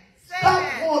that. Stop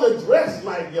wanting to dress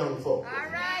like young folk.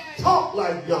 All right. Talk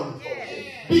like young folk.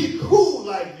 Be cool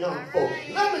like young folk.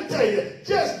 Let me tell you,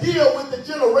 just deal with the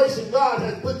generation God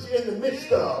has put you in the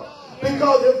midst of.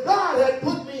 Because if God had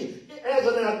put me as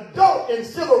an adult in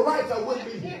civil rights, I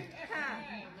wouldn't be here.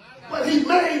 But he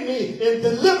made me and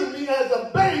delivered me as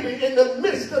a baby in the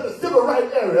midst of the civil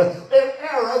rights era, an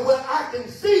era where I can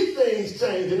see things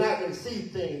change and I can see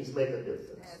things make a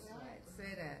difference.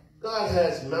 God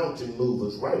has mountain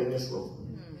movers right in this room.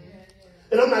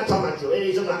 And I'm not talking about your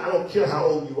age. I don't care how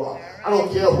old you are. I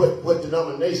don't care what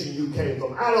denomination you came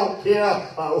from. I don't care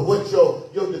what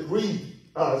your degree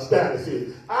status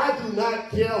is. I do not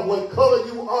care what color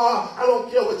you are. I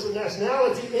don't care what your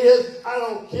nationality is. I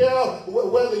don't care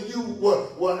whether you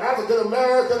were African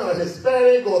American or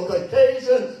Hispanic or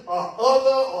Caucasian or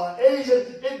other or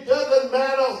Asian. It doesn't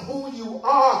matter who you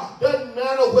are. Doesn't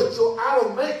matter what your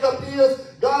outer makeup is.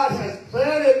 God has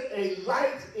planted a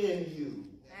light in you.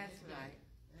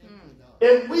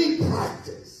 And we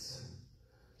practice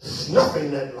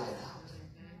snuffing that light out.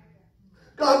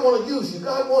 God wants to use you.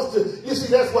 God wants to, you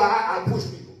see, that's why I push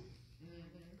people.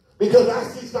 Because I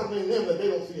see something in them that they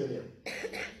don't see in them.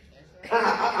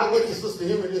 I went to Sister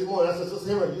Henry this morning. I said, Sister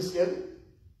Henry, are you scared?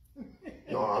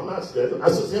 No, I'm not scared. I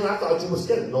said, Sister Henry, I thought you were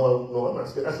scared. No, I'm not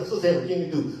scared. I said, Sister Henry, can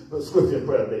you do the scripture and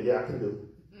prayer today? Yeah, I can do.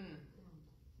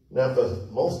 Now, for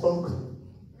most folks,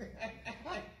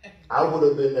 I would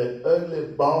have been that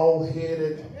ugly,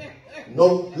 bald-headed,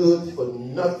 no good for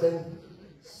nothing,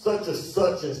 such and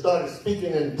such, and started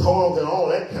speaking in tongues and all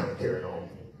that kind of carrying on.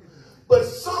 But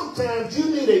sometimes you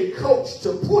need a coach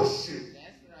to push you.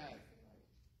 That's right.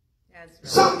 That's right.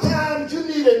 Sometimes you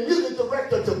need a music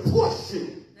director to push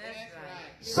you. That's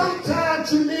right.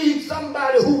 Sometimes you need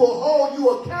somebody who will hold you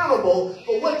accountable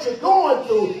for what you're going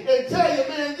through and tell you,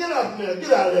 man, get up there,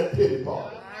 get out of that pity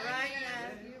party.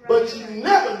 But you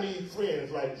never need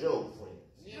friends like Job's friends.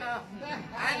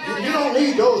 You don't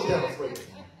need those kind of friends.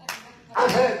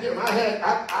 I've had them.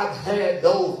 I've had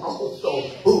those also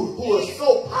who are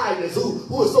so pious,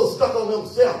 who are so stuck on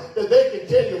themselves that they can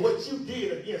tell you what you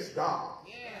did against God.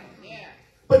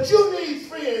 But you need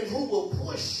friends who will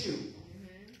push you.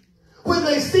 When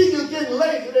they see you getting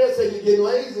lazy, they'll say you're getting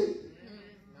lazy.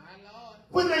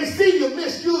 When they see you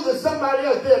misusing somebody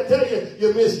else, they'll tell you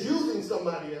you're misusing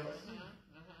somebody else.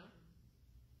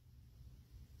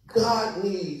 God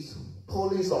needs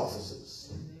police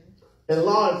officers and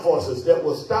law enforcers that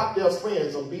will stop their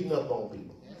friends from beating up on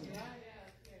people.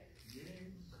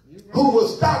 Who will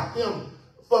stop them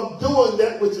from doing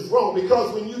that which is wrong.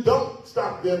 Because when you don't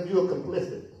stop them, you're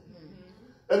complicit.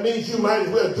 That means you might as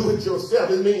well do it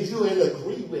yourself. It means you ain't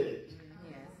agree with it.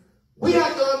 We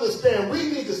have to understand we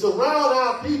need to surround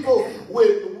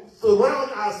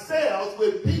ourselves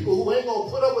with people who ain't going to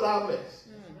put up with our mess.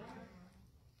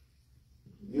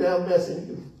 You have mess in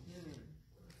you.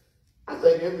 I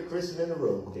think every Christian in the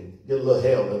room can get a little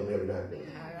hell in them every now and then.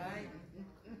 Right.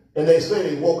 And they say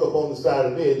they woke up on the side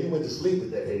of the bed. You went to sleep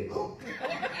with that head on.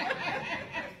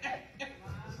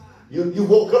 You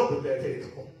woke up with that head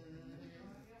on.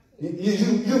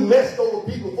 You messed over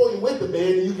people before you went to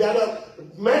bed, and you got up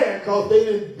mad because they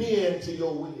didn't bend to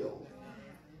your will.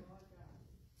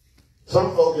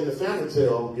 Some folk in the family say,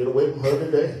 "Oh, get away from her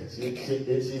today.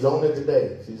 She's on it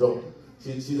today. She's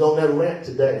on that rant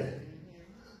today."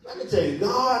 Let me tell you,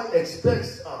 God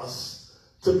expects us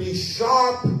to be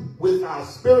sharp with our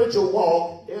spiritual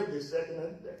walk every second of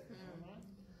the day.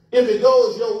 If it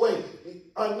goes your way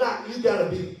or not, you got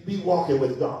to be walking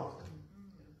with God.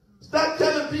 Stop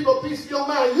telling people peace of your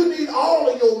mind. You need all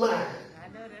of your mind. I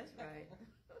know that's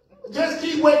right. Just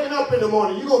keep waking up in the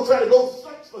morning. You're going to try to go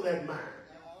search for that mind.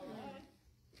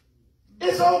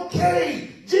 It's okay.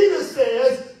 Jesus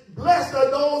says, blessed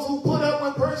are those who put up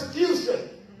with persecution.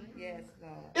 Yes,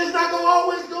 God. It's not going to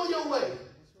always go your way.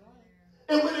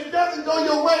 And when it doesn't go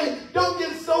your way, don't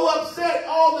get so upset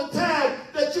all the time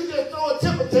that you just throw a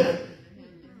temper tantrum.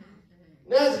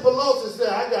 Nancy Pelosi said,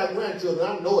 I got grandchildren.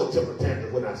 I know a temper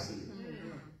tantrum when I see it.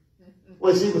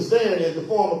 What she was saying is the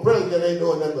former president ain't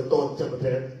doing nothing but throwing a temper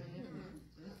tantrum.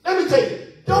 Let me tell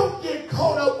you, don't get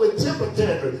caught up with temper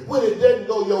tantrums when it doesn't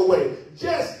go your way.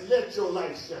 Just let your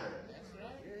light shine.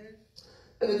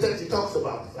 And the text, he talks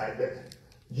about the fact that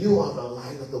you are the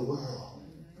light of the world.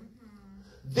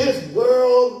 This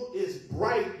world is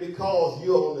bright because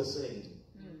you're on the scene.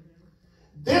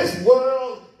 This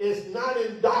world is not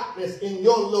in darkness in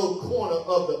your little corner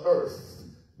of the earth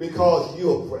because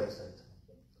you're present.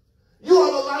 You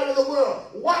are the light of the world.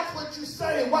 Watch what you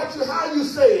say. Watch how you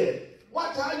say it.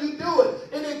 Watch how you do it.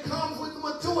 And it comes with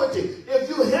maturity. If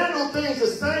you handle things the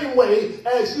same way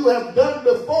as you have done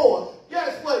before,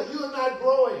 guess what? You're not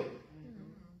growing.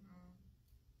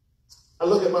 I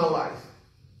look at my life.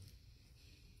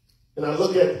 And I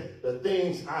look at the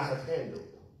things I have handled.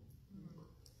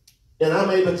 And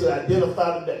I'm able to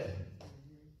identify today.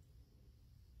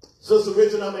 Sister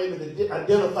Richard, I'm able to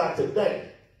identify today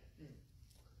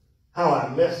how I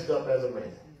messed up as a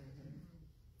man.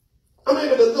 I'm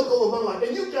able to look over my life.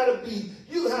 And you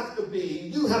have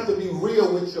to be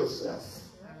real with yourself.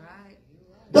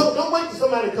 Don't wait till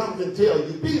somebody comes and tell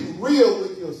you. Be real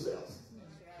with yourself.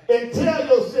 And tell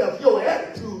yourself your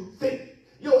attitude think.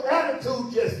 Your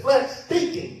attitude just flat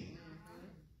thinking.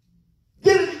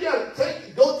 Get it together.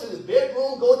 Go to the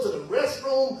bedroom, go to the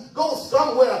restroom, go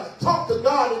somewhere, talk to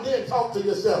God, and then talk to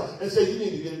yourself and say you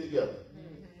need to get it together.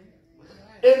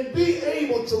 And be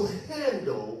able to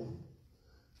handle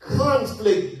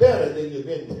conflict better than you've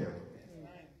been there.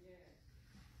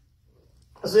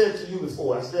 I said to you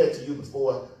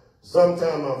before,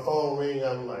 sometimes my phone rings,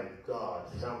 I'm like, God,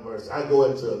 have mercy. I go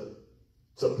into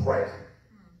prayer.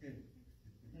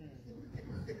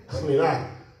 I mean,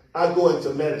 I go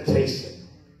into meditation.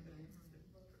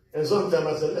 And sometimes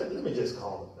I say, let me just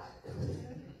call him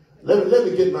back. Let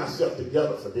me get myself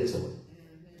together for this one.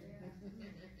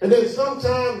 And then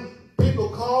sometimes people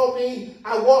call me.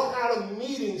 I walk out of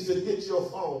meetings to get your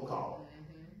phone call.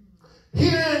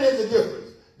 Herein is the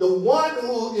difference. The one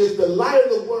who is the light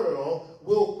of the world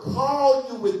will call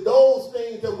you with those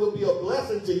things that will be a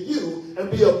blessing to you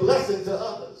and be a blessing to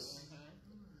others.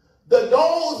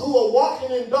 Those who are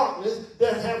walking in darkness,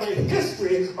 that have a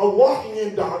history of walking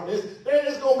in darkness, there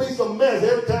is going to be some mess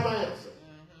every time I answer.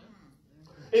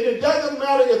 And it doesn't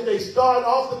matter if they start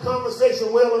off the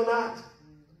conversation well or not.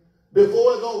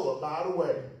 Before it's over, by the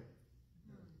way,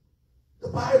 the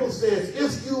Bible says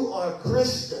if you are a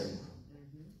Christian,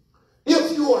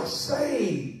 if you are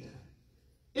saved,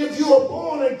 if you are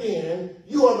born again,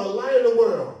 you are the light of the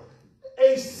world.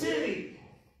 A city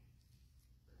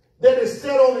that is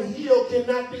set on a hill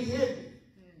cannot be hidden.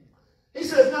 He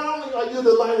says not only are you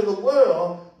the light of the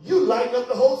world, you light up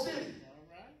the whole city.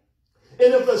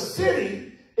 And if a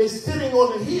city is sitting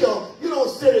on the hill, you don't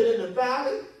sit it in the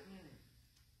valley.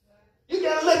 You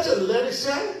got to let it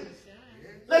shine.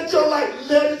 Let your light,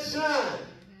 let it shine.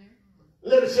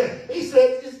 Let it shine. He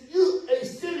said, a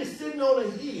city sitting on a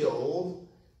hill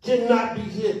cannot be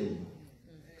hidden.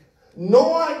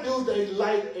 Nor do they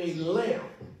light a lamp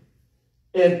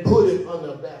and put it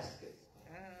under a basket.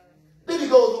 Then he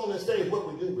goes on and says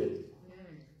what we do with it.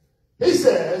 He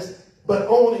says, but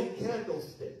on a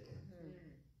candlestick.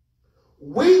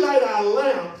 We light our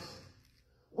lamps,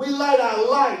 we light our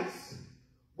lights,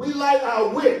 we light our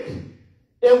wick,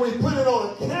 and we put it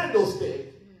on a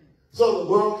candlestick so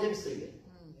the world can see it.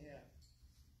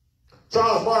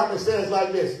 Charles Barkley says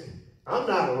like this, I'm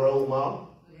not a role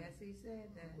model. Yes, he said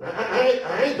that.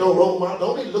 I ain't no role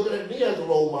model. Don't be looking at me as a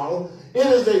role model. It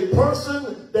is a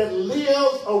person that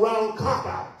lives around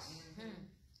cop-outs.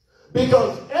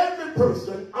 Because every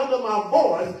person under my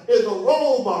voice is a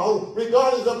role model,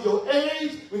 regardless of your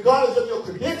age, regardless of your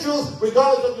credentials,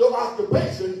 regardless of your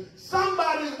occupation.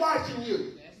 Somebody's watching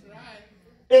you. That's right.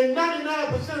 And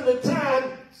 99% of the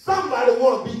time, somebody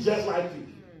want to be just like you.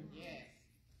 Yes.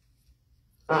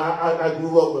 I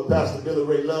grew up with Pastor Billy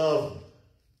Ray Love,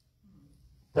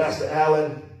 Pastor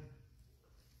Allen,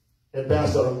 and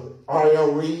Pastor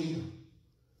R.L. Reed.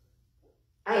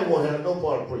 I didn't want to have no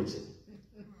part of preaching.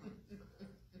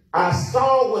 I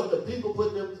saw what the people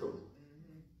put them through.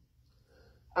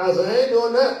 I said, I ain't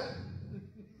doing that.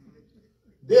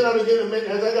 Then I began to make,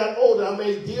 as I got older, I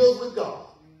made deals with God.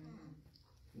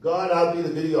 God, I'll be the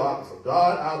videographer.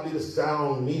 God, I'll be the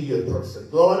sound media person.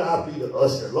 Lord, I'll be the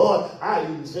usher. Lord, I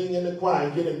even sing in the choir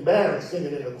and get embarrassed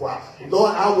singing in the choir.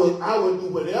 Lord, I will do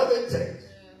whatever it takes.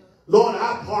 Lord,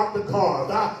 I park the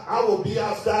cars. I will be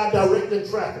outside directing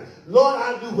traffic. Lord,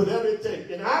 I do whatever it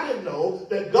takes. And I didn't know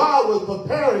that God was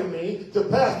preparing me to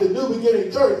pastor New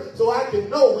Beginning Church so I can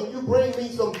know when you bring me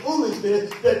some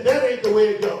foolishness that ain't the way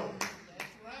it goes.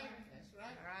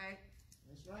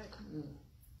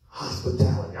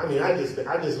 Hospitality. I mean, I just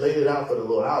laid it out for the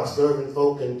Lord. I was serving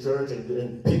folk in church,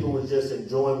 and people were just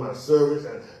enjoying my service,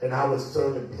 and I was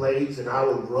serving plates, and I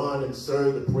would run and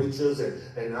serve the preachers,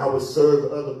 and I would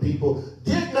serve other people.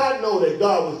 Did not know that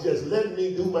God was just letting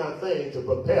me do my thing to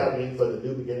prepare me for the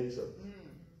New Beginning Church.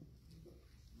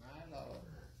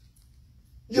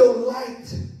 Your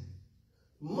light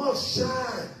must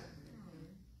shine.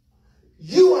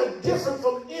 You are different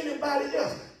from anybody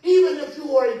else. Even if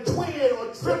you are a twin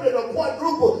or triplet or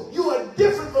quadruple, you are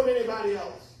different from anybody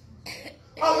else.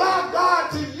 Allow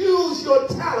God to use your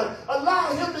talent.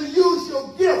 Allow him to use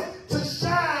your gift to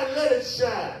shine. Let it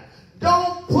shine.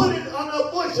 Don't put it on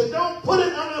a bushel. Don't put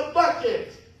it on a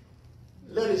bucket.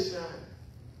 Let it shine.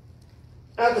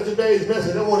 After today's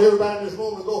message, I want everybody in this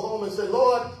room to go home and say,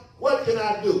 Lord, what can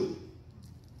I do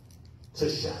to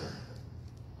shine?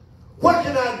 What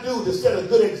can I do to set a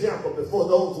good example before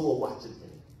those who are watching me?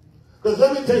 Because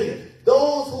let me tell you,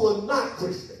 those who are not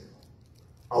Christian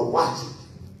are watching you.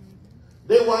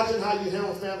 They're watching how you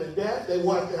handle family death. They're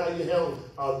watching how you handle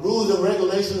rules and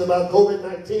regulations about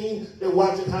COVID-19. They're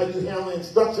watching how you handle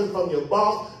instruction from your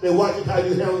boss. They're watching how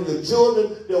you handle your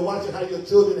children. They're watching how your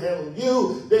children handle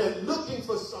you. They're looking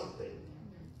for something.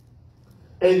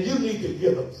 And you need to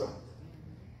give them something.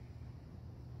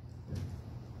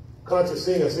 Country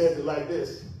singer said it like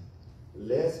this: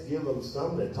 let's give them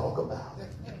something to talk about.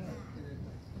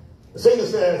 The singer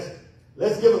says,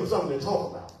 let's give them something to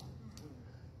talk about.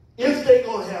 If they're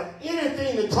going to have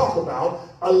anything to talk about,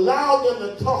 allow them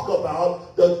to talk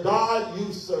about the God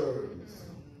you serve.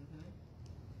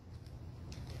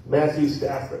 Matthew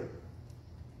Stafford,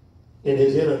 in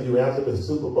his interview after the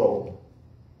Super Bowl,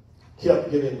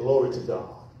 kept giving glory to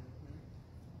God.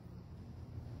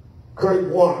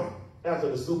 Kurt Warner, after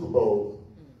the Super Bowl,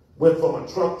 went from a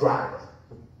truck driver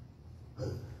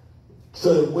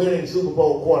to the winning Super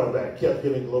Bowl quarterback, kept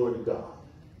giving glory to God.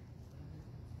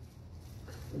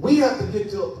 We have to get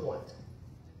to a point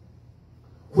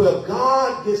where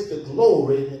God gets the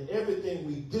glory in everything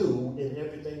we do and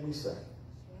everything we say.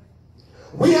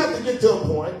 We have to get to a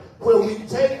point where we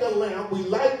take the lamp, we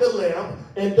light the lamp,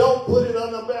 and don't put it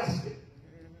on a basket.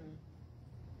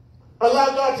 Allow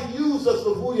God to use us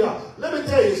for who we are. Let me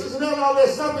tell you, Sister Nella,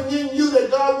 there's something in you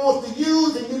that God wants to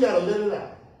use, and you got to let it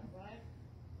out.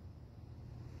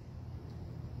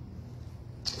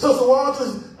 Sister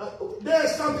Walters,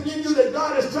 there's something in you that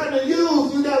God is trying to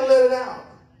use. You got to let it out.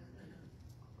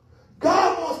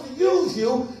 God wants to use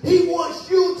you. He wants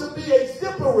you to be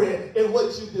exemplary in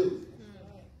what you do.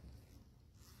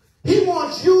 He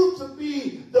wants you to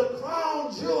be the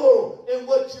crown jewel in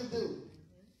what you do.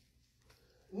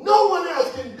 No one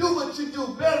else can do what you do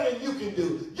better than you can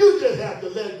do. You just have to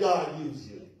let God use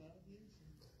you.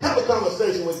 Have a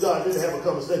conversation with God. Then have a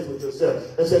conversation with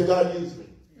yourself and say, God, use me.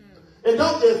 And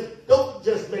don't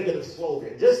just make it a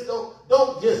slogan. Just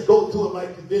don't just go to him like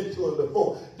you've been to him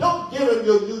before. Don't give him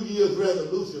your New Year's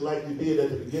resolution like you did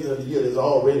at the beginning of the year that's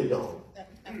already gone.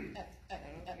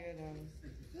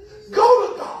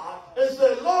 Go to God and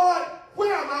say, Lord,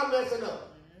 where am I messing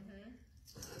up?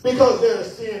 Because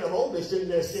there's sin of omission,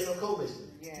 there's sin of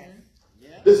commission. Yes.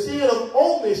 The sin of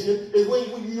omission is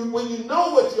when you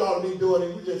know what you ought to be doing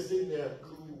and you just sitting there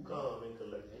cool, calm, and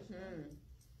collected.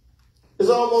 It's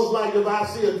almost like if I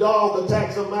see a dog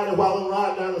attack somebody while I'm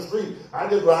riding down the street, I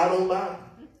just ride on by.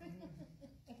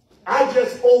 I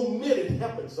just omitted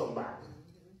helping somebody.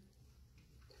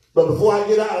 But before I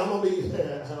get out, I'm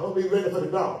gonna be ready for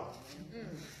the dog.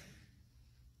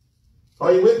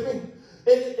 Are you with me?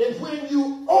 And when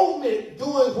you omit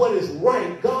doing what is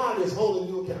right, God is holding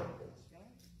you accountable.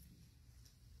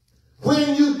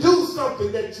 When you do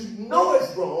something that you know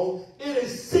is wrong, it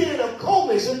is sin of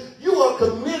commission. You are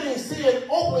committing sin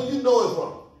openly. You know it's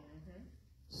wrong.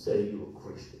 Say you're a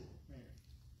Christian.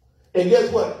 And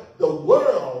guess what? The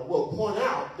world will point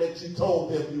out that you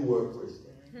told them you were a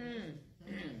Christian.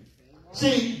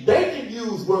 See, they can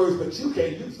use words, but you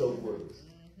can't use those words.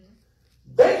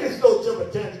 They can throw temper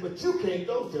tantrums, but you can't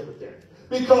throw temper tantrums.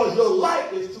 Because your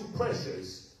life is too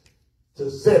precious to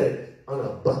set it on a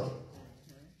bucket,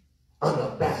 on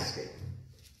a basket,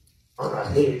 on a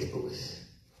hedge bush.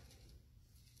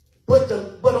 But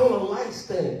on a light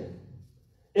stand.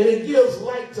 And it gives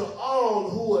light to all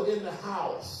who are in the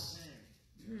house.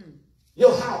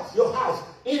 Your house.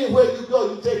 Anywhere you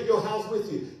go, you take your house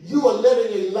with you. You are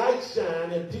letting a light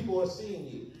shine and people are seeing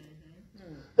you.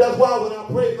 That's why when I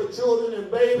pray for children and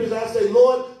babies, I say,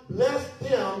 Lord, bless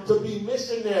them to be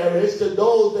missionaries to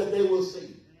those that they will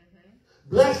see.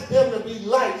 Bless them to be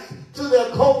lights to their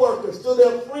co-workers, to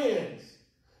their friends.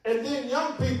 And then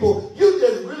young people, you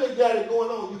just really got it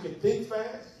going on. You can think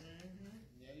fast.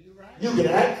 You can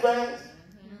act fast.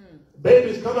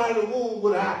 Babies come out of the womb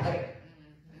with an iPad.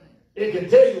 It can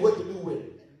tell you what to do with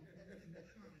it.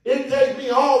 It takes me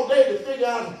all day to figure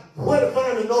out where to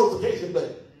find the notification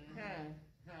button.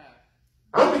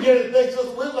 I'm beginning to think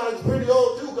Sister Whitlock is pretty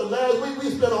old too, because last week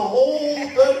we spent a whole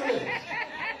 30 minutes.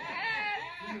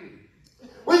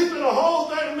 We spent a whole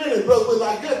 30 Brother was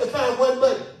like, just to find one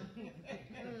button.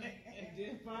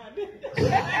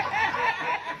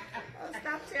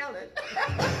 Stop telling.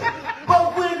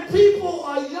 But when people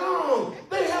are young,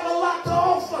 they have a lot to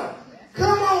offer.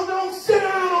 Come on, don't sit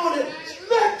down on it.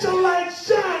 Let your light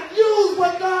shine. Use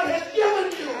what God has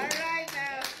given you. All right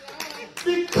now.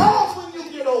 Because when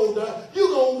you get older, you're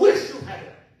going to wish you had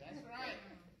it. That's right.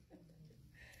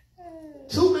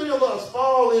 Too many of us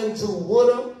fall into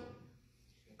woulda,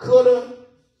 coulda,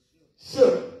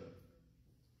 shoulda.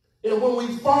 And when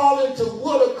we fall into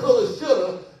woulda, coulda,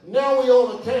 shoulda, now we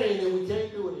on a cane and we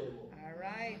can't do it anymore. All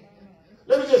right.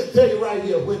 Let me just tell you right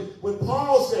here, when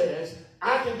Paul says,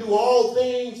 I can do all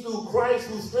things through Christ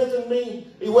who strengthens me,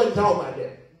 he wasn't talking about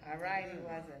that. All right, he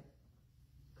wasn't.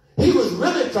 He was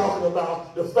really talking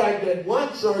about the fact that one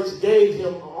church gave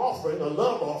him an offering, a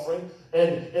love offering,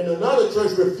 and another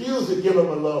church refused to give him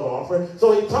a love offering.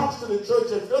 So he talks to the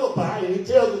church at Philippi, and he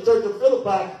tells the church of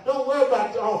Philippi, don't worry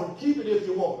about the offering, keep it if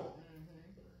you want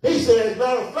it. He says,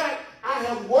 matter of fact, I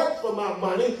have worked for my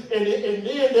money, and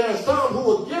then there are some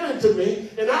who are given to me,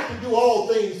 and I can do all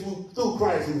things through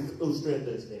Christ who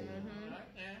strengthens me.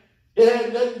 It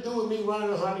had nothing to do with me running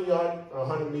a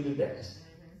 100-meter dash.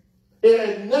 It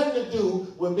had nothing to do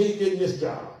with me getting this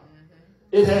job.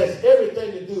 It has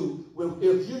everything to do with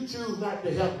if you choose not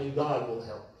to help me, God will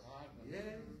help.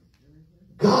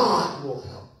 God will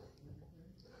help.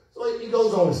 So he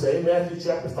goes on to say, Matthew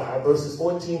chapter 5, verses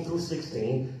 14 through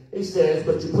 16, he says,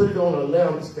 but you put it on a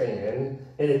lampstand,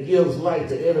 and it gives light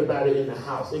to everybody in the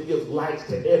house. It gives light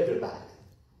to everybody.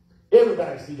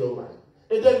 Everybody see your light.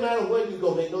 It doesn't matter where you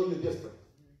go, they know you're different.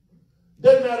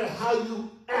 Doesn't matter how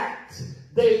you act.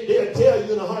 They'll tell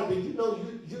you in a heartbeat, you know,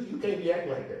 you can't be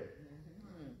acting like that.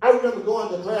 I remember going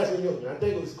to class reunion. I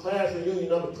think it was class reunion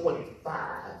number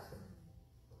 25.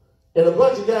 And a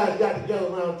bunch of guys got together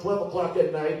around 12 o'clock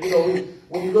at night. You know,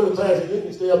 when you go to class reunion,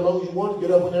 you stay up as long as you want to,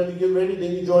 get up whenever you get ready,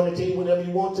 then you join the team whenever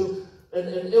you want to. And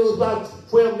it was about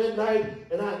 12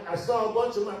 midnight, and I saw a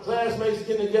bunch of my classmates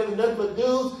getting together, nothing but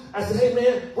dudes. I said, hey,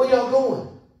 man, where y'all going?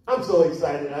 I'm so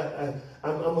excited.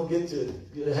 I'm going to get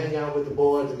to hang out with the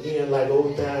boys again like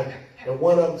old time. And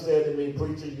one of them said to me,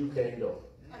 preacher, you can't go.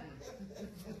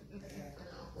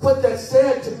 What that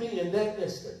said to me in that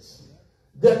instance,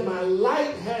 that my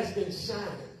light has been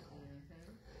shining.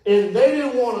 And they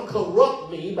didn't want to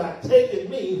corrupt me by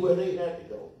taking me where they had to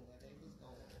go.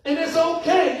 And it's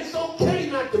okay. It's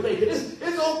okay not to make it.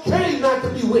 It's okay not to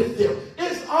be with them.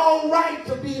 It's all right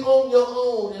to be on your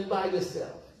own and by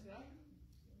yourself.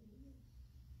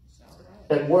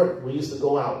 At work, we used to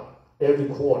go out every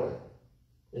quarter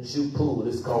and shoot pool.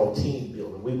 It's called team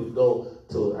building. We would go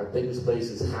to, I think this place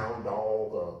is Hound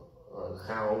Dog or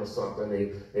Hound or something.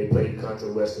 They played country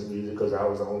western music because I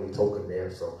was the only token there,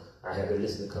 so I had to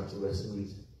listen to country western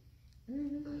music.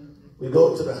 We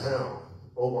go to the Hound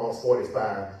over on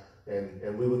 45,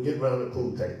 and we would get around the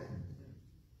pool table.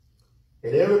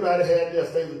 And everybody had their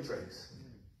favorite drinks.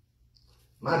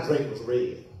 My drink was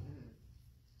red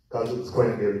because it was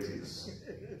cranberry juice.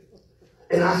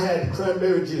 And I had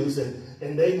cranberry juice,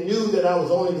 and they knew that I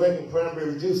was only drinking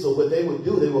cranberry juice, so what they would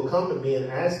do, they would come to me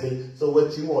and ask me, so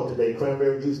what you want today,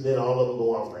 cranberry juice? And then all of them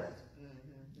go off laughing.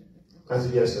 I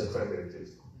said, yes, sir, cranberry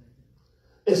juice.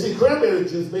 And see, cranberry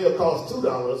juice may have cost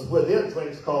 $2, where their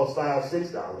drinks cost $5, $6. I know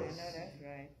that's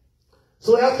right.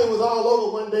 So after it was all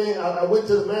over one day, I went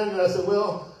to the manager and I said,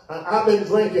 well, I've been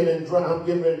drinking and I'm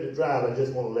getting ready to drive. I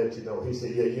just want to let you know. He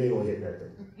said, yeah, you ain't going to hit nothing.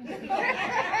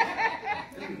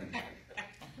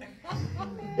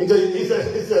 He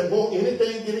said, won't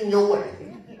anything get in your way?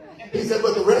 He said,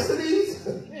 but the rest of these,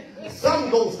 some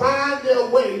going to find their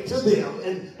way to them,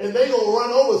 and they going to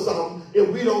run over some if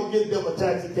we don't get them a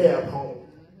taxi cab home.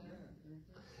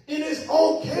 And it's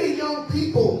okay, young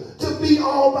people, to be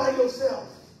all by yourself.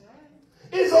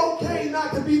 It's okay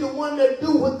not to be the one that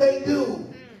do what they do.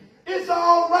 It's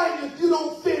all right if you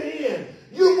don't fit in.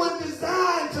 You were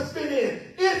designed to fit in.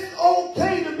 It's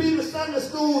okay to be the Sunday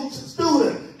school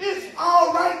student. It's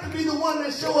all right to be the one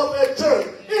that show up at church.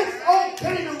 It's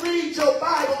okay to read your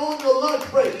Bible on your lunch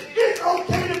break. It's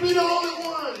okay to be the only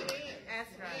one.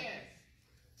 That's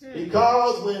right.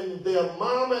 Because when their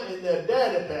mama and their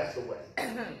daddy pass away,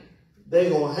 they're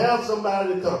going to have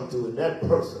somebody to come to, and that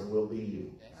person will be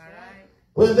you. All right.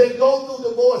 When they go through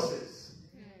divorces,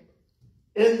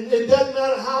 and it doesn't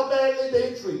matter how badly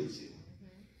they treat you,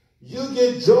 you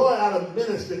get joy out of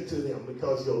ministering to them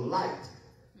because your light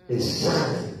is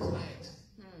shining bright.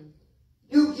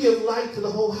 You give light to the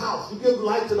whole house. You give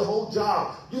light to the whole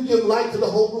job. You give light to the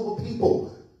whole group of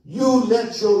people. You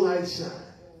let your light shine.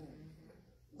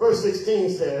 Verse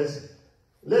 16 says,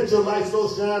 let your light so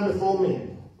shine before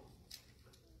men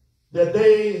that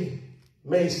they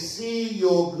may see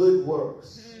your good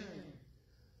works.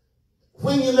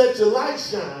 When you let your light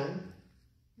shine,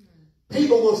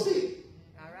 people will see it.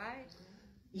 All right.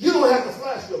 You don't have to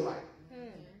flash your light.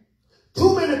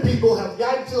 Too many people have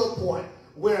gotten to a point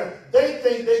where they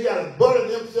think they got to butter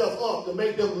themselves up to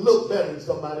make them look better than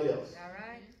somebody else. All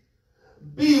right.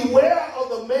 Beware of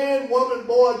the man, woman,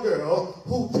 boy, girl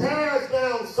who tears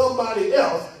down somebody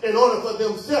else in order for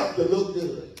themselves to look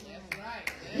good.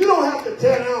 You don't have to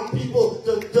tear down people,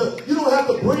 you don't have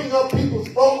to bring up people's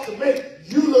faults to make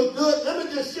you look good. Let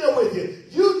me just share with you.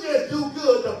 You just do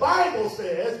good. The Bible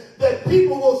says that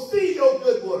people will see your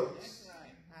good works.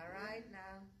 All right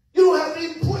now. You don't have to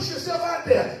even push yourself out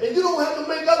there. And you don't have to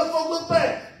make other folks look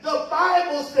bad. The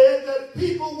Bible says that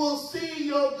people will see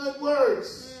your good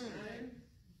works.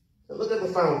 Now look at the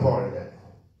final part of that.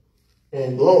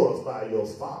 And glorify your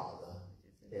Father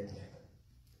in heaven.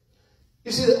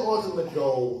 You see, the ultimate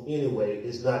goal, anyway,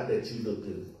 is not that you look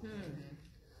good.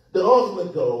 The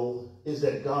ultimate goal is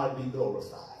that God be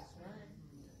glorified.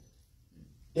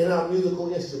 In our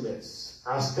musical instruments,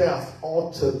 our staff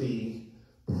ought to be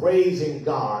praising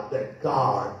God that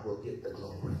God will get the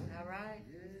glory. All right.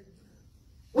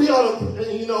 We ought to,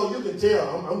 and you know, you can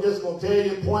tell, I'm just going to tell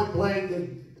you point blank,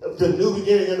 the new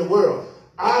beginning in the world.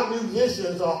 Our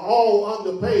musicians are all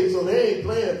underpaid, so they ain't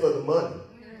playing for the money.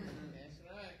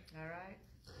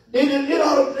 They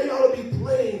ought to be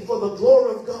playing for the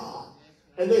glory of God.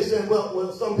 And they say,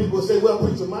 well, some people say, well,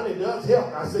 preacher, money does help.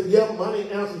 I said, yeah, money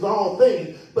answers all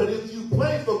things. But if you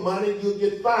play for money, you'll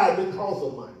get fired because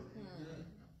of money.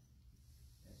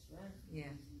 Yeah.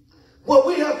 Well,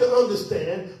 we have to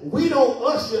understand, we don't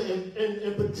usher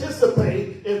and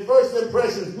participate in First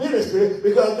Impressions ministry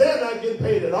because they're not getting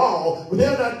paid at all.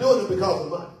 They're not doing it because of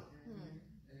money.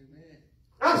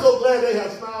 I'm so glad they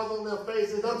have smiles on their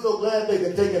faces. I'm so glad they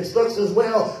can take instructions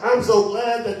well. I'm so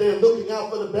glad that they're looking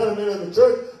out for the betterment of the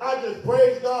church. I just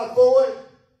praise God for it.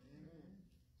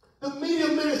 The media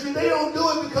ministry, they don't do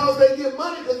it because they get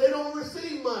money, because they don't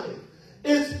receive money.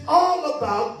 It's all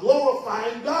about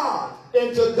glorifying God.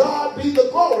 And to God be the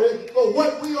glory for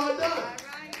what we are done.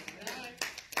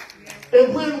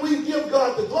 And when we give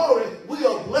God the glory, we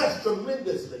are blessed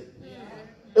tremendously.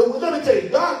 And let me tell you,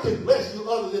 God can bless you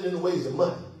other than in the ways of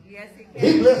money. Yes, he can.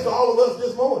 He blessed all of us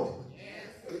this morning.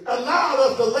 Yes. Allowed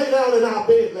us to lay down in our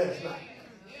bed last night.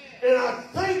 And I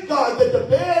thank God that the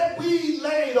bed we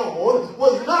laid on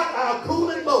was not our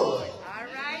cooling board.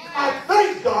 I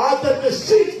thank God that the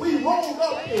sheets we rolled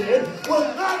up in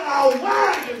was not our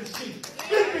winding sheet.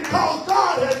 It's because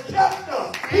God has kept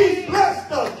us. He's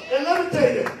blessed us. And let me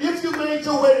tell you, if you made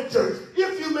your way to church,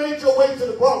 if you made your way to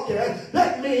the broadcast,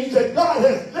 that means that God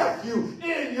has left you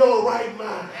in your right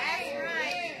mind.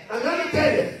 And let me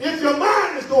tell you, if your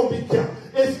mind is going to be kept,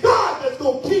 it's God that's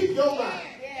going to keep your mind.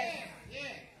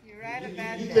 You're right about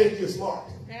that. You think you're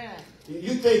smart. Yeah.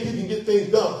 You think you can get things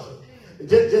done.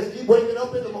 Just keep waking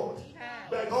up in the morning.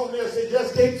 Back home there, say,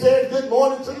 just keep saying good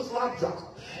morning to the slop job.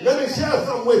 Let me share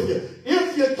something with you.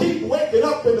 If you keep waking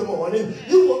up in the morning,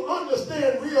 you will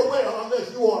understand real well,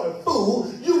 unless you are a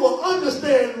fool, you will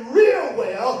understand real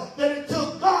well that it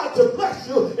took God to bless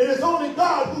you, and it's only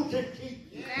God who can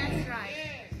keep you. That's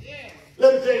right.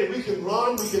 Let me tell you, we can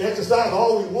run, we can exercise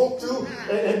all we want to,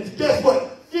 and guess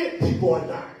what? Fit people are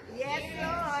dying.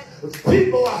 Yes, Lord.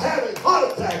 People are having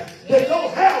heart attacks that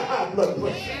don't have high blood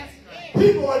pressure.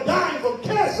 People are dying from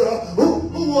cancer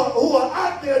who are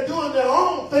out there doing their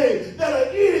own thing, that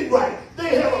are eating right.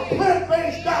 They have a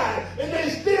plant-based diet, and they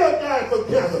still die from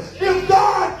cancer. If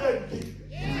God doesn't keep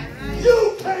you,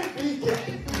 you can't be kept.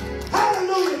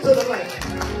 Hallelujah to the Lamb.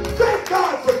 Thank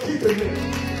God for keeping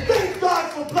me. Thank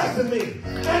God for blessing me.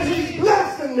 And he's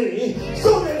blessing me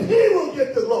so that he will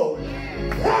get the glory.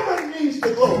 Heaven needs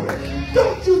the glory.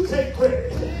 Don't you take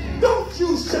credit. Don't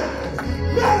you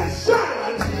shine. Let it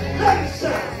shine. Let it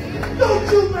shine.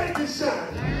 Don't you make it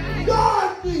shine.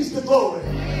 God needs the glory.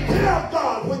 Tell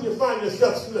God when you find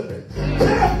yourself slipping.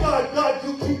 Tell God, God,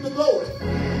 you keep the glory.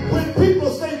 When people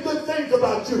say good things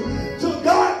about you, to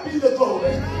God be the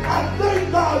glory. I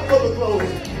thank God for the glory.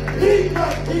 He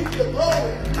must keep the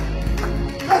glory.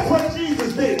 That's what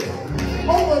Jesus did.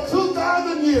 Over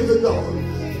 2,000 years ago,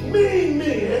 mean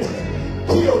men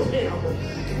killed him.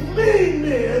 Mean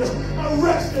men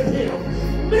arrested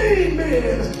him. Mean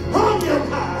men hung him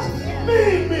high.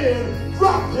 Mean men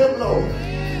dropped him low.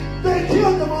 They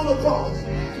killed him on the cross,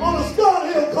 on a skull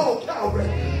hill called Calvary.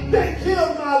 They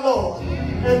killed my Lord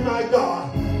and my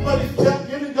God. But he kept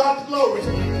giving God the glory.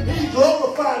 He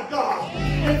glorified God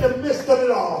in the midst of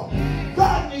it all.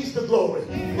 God needs the glory.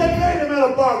 They laid him in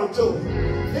a barber tomb.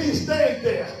 He stayed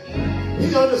there.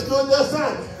 He understood the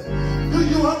assignment. Do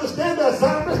you understand the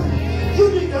assignment? You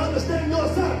need to understand your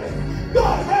assignment.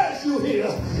 God has you here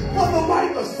for the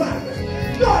right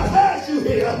assignment. God has you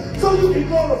here so you can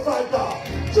glorify God.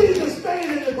 Jesus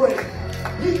stayed in the grave.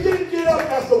 He didn't get up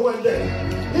after one day.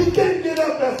 He didn't get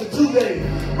up after 2 days.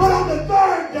 But on the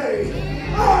third day,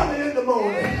 early in the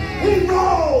morning, he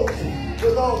rose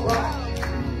with all power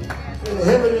in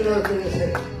heaven and earth in his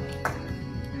hand.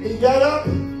 He got up,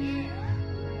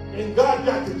 and God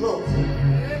got the glory.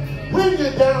 When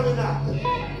you're down and out,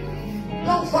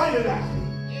 don't fight it out.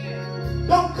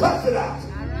 Don't cuss it out.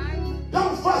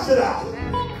 Don't fuss it out.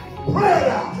 Pray it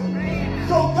out.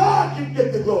 So God can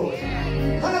get the glory.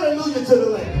 Hallelujah to the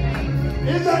Lamb.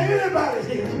 Is there anybody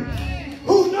here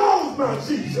who knows my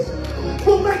Jesus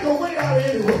will make a way out of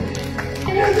anywhere?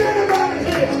 Is there anybody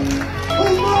here who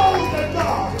knows that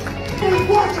God is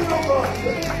watching over us?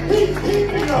 He's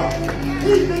keeping us.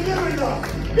 He's delivering us.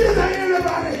 Is there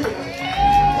anybody here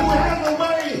who has a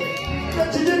way that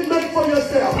you didn't make for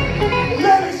yourself?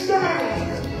 Let it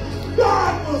shine.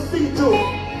 God will see to it.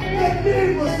 And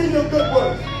men will see your good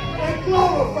works and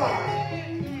glorify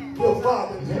your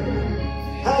Father in heaven.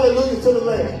 Hallelujah to the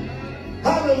Lamb.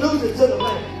 Hallelujah to the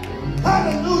Lamb.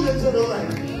 Hallelujah to the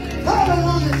Lamb.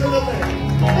 Hallelujah to the Lamb.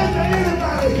 Is there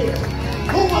anybody here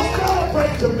who will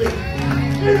celebrate to me?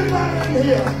 Anybody in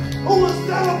here who will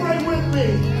celebrate with me?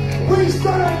 We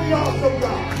serve the awesome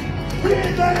God. He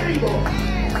is able.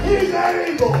 He's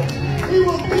able. He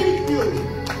will keep you.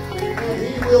 And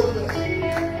he will bless you.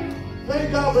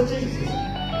 Thank God for Jesus.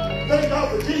 Thank God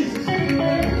for Jesus.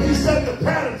 He set the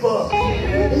pattern for us.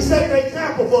 He set the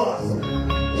example for us.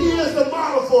 He is the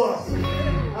model for us.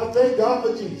 I thank God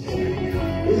for Jesus.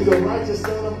 He's a righteous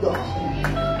Son of God.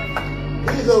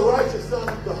 He's a righteous Son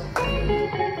of God.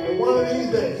 And one of these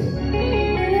days,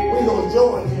 we're going to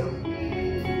join him.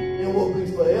 And we'll be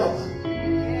forever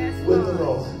with the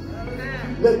Lord.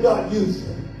 Let God use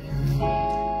you.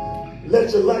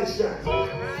 Let your light shine.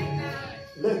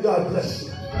 Let God bless you.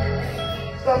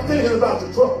 Stop thinking about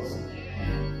the troubles.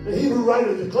 The Hebrew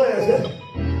writer declares that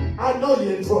I know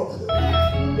you're in trouble.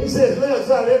 He says, lay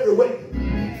aside every weight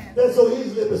that so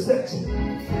easily besets you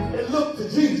and look to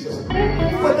Jesus.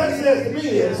 What that says to me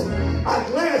is, I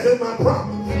glance at my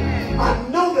problems. I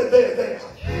know that they're there.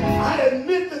 I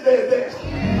admit that they're there.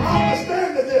 I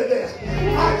understand that they're there.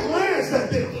 I glance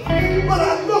at them. But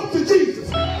I look to Jesus,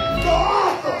 the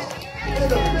author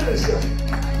and the finisher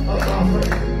of my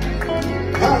faith.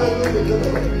 Hallelujah to the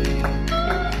Lord.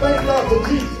 Thank God for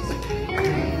Jesus.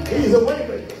 He's a way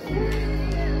maker.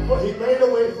 For he made a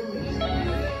way for me.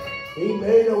 He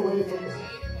made a way for me.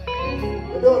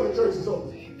 The door of the church is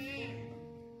open.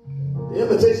 The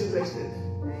invitation is extended.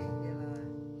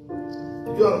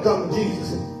 You ought to come to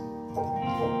Jesus.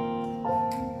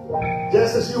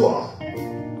 Just as you are.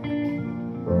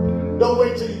 Don't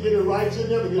wait till you get it right. You'll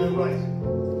never get it right.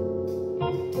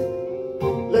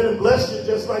 Let him bless you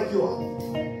just like you are.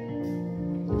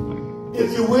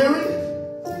 If you're weary,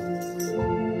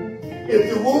 if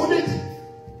you're wounded,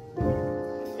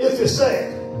 if you're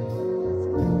sad,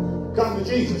 come to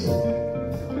Jesus.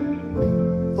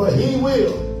 For he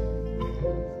will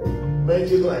make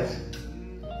you glad.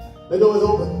 The door is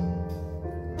open.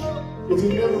 If you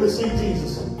never received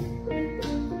Jesus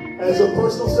as your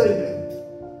personal Savior,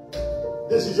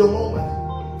 this is your moment.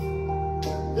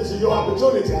 This is your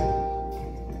opportunity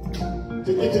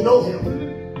to get to know him.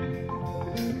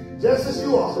 Just as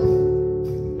you are.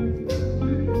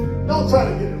 Don't try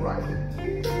to get it right.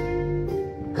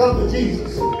 Come to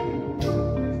Jesus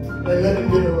and let him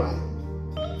get it right.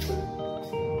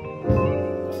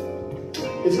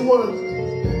 If you want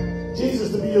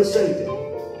Jesus to be your Savior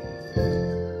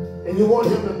and you want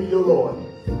him to be your Lord,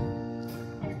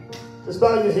 just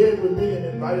bow your head with me and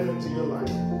invite him into your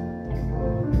life.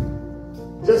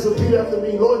 Just repeat after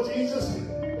me, Lord Jesus,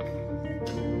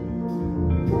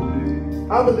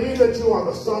 I believe that you are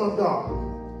the Son of God.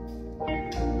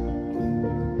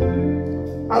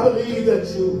 I believe that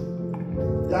you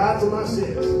died for my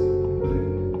sins.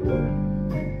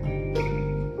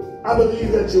 I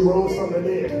believe that you rose from the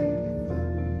dead.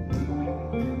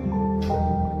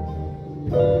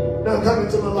 Now come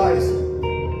into my life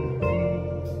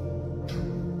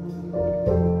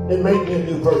and make me a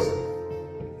new person.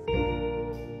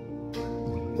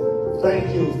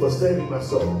 Thank you for saving my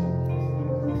soul.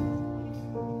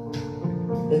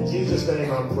 In Jesus'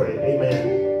 name I pray.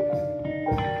 Amen.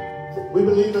 We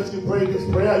believe that you prayed this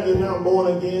prayer, you're now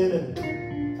born again, and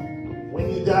when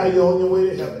you die, you're on your way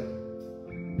to heaven.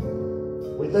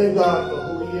 We thank God for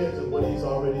who he is and what he's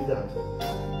already done.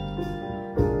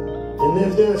 And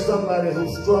if there's somebody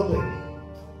who's struggling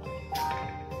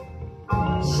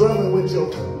struggling with your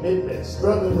commitment,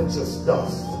 struggling with your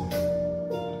stuff,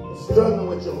 struggling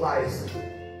with your life,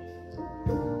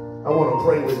 I want to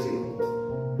pray with you.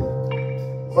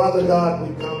 Father God,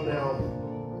 we come now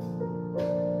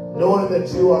knowing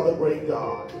that you are the great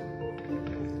God.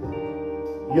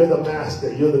 You're the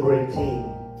master. You're the great king.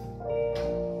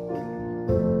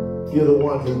 You're the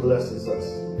one who blesses us.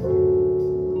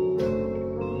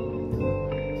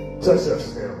 Touch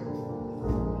us now.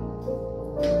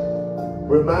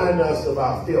 Remind us of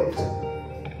our filthy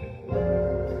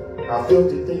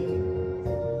thinking,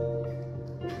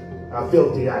 our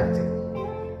filthy acting.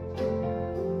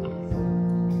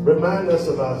 Remind us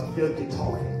of our filthy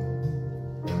talking.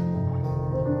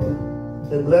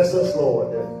 And bless us,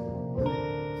 Lord, that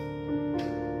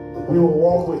we will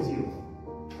walk with you.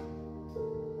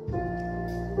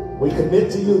 We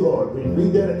commit to you, Lord. We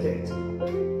rededicate.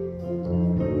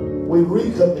 We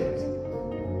recommit.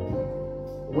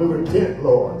 We repent,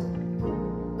 Lord.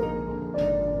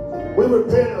 We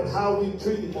repent of how we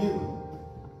treated you.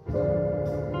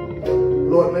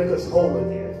 Lord, make us whole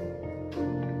again.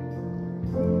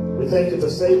 We thank you for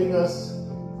saving us.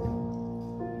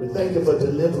 We thank you for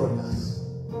delivering us.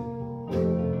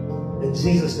 In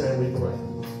Jesus' name we pray.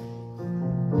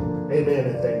 Amen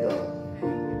and thank God.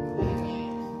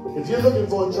 If you're looking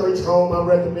for a church home, I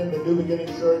recommend the New Beginning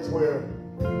Church, where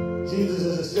Jesus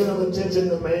is the center of attention,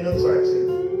 the main attraction.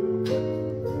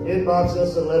 Inbox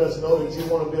us and let us know that you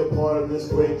want to be a part of this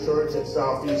great church in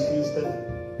Southeast Houston.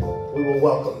 We will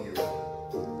welcome you.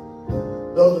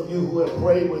 Those of you who have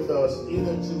prayed with us,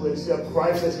 either to accept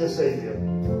Christ as your Savior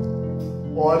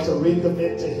or to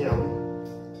recommit to Him,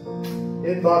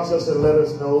 inbox us and let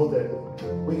us know that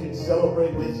we can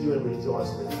celebrate with you and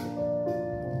rejoice with you.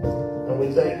 And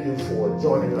we thank you for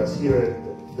joining us here at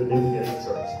the New Beginning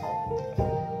Church.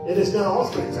 It is now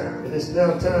offering time. It is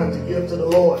now time to give to the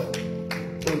Lord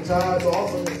through tithes,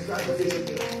 offering, and sacrificial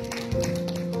gifts.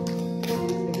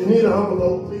 If you need an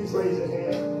envelope, please raise your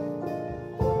hand,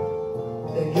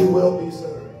 and you will be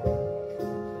served.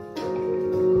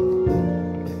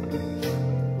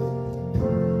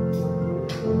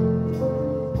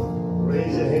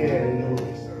 Raise your hand, and you will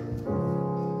be served.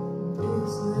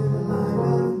 This little light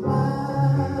of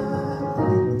mine,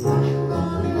 I'm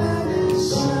gonna let it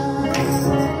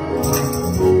shine.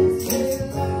 This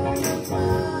little light of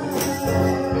mine,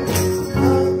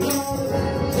 I'm gonna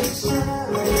let it shine. This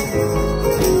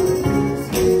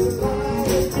little light of mine,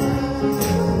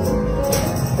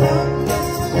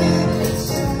 I'm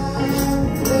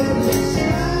gonna let it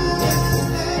shine.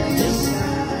 Let it shine, let it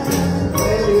shine,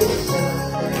 let it shine.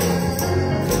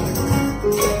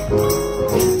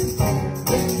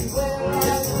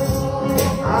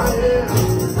 I am.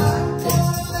 I'm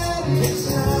gonna let it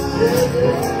shine. Yeah,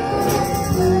 yeah.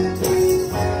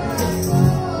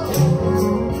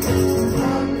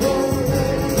 I'm gonna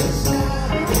let it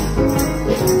shine.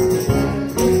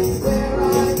 Where I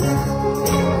go, I'm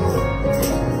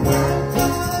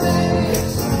gonna let it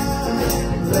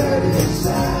shine. Let it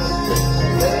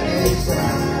shine. Let it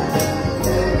shine.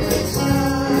 Let it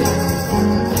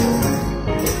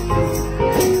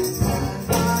shine.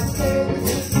 My faith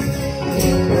is in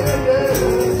you. Yeah,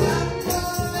 yeah. I'm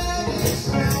gonna let it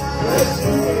shine. Bless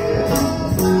you,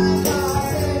 yeah. My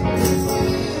faith is in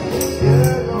you.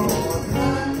 Yeah, Lord.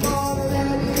 I'm gonna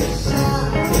let it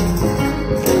shine.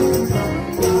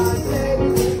 My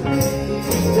faith is in you.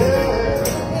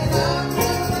 Yeah. And I'm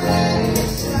gonna let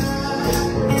it shine. Let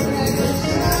it shine. Let it shine.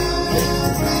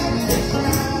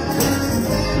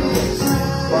 Let it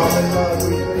shine. Father God, we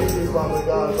thank you, Father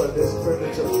God, for this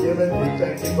privilege of giving. We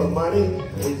thank you for money.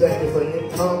 We thank you for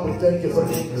income. We thank you for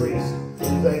increase. We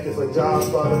thank you for jobs,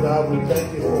 Father God. We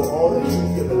thank you for all that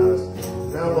you've given us.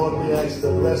 Now, Lord, we ask you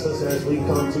to bless us as we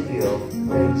come to you.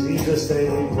 In Jesus'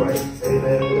 name we pray.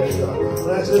 Amen and thank God.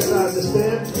 Let's decide to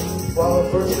stand. Follow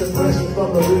first impressions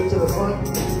from the rear to the front.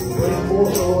 Bring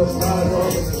forth the Lord's tithes,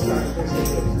 offerings, and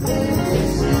sacrificial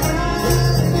gifts.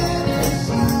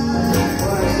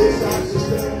 Let's decide to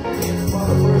stand.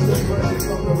 Follow first impressions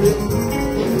from the rear.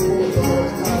 Bring forth the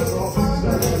Lord's tithes, offerings,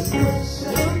 and sacrificial gifts.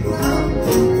 I'm gonna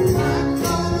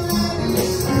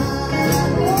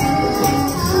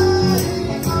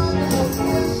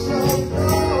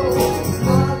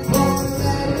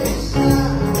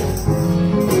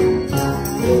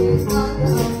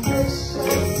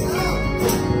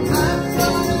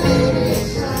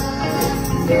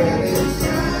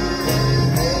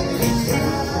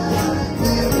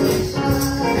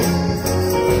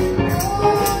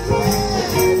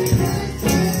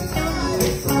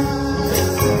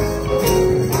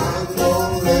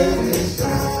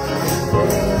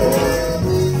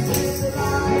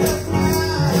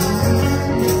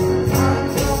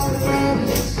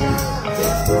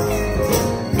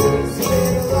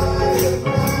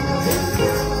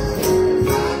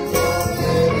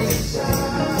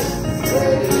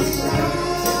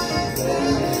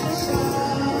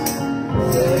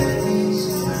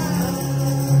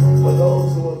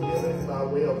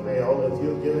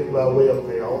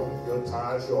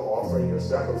tithes, your offering, your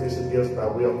sacrificial gifts by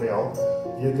way of mail,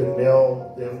 you can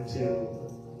mail them to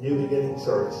New Beginning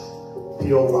Church,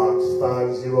 P.O. Box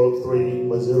 503,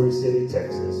 Missouri City,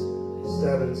 Texas,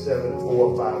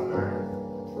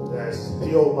 77459. That's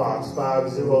P.O. Box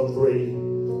 503,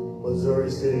 Missouri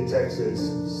City, Texas,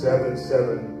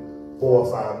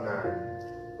 77459.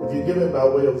 If you give it by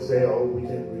way of Zelle, we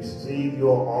can receive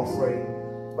your offering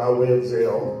by way of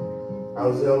Zelle.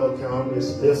 Our Zelle account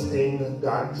is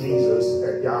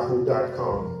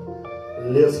lifting.jesus@yahoo.com.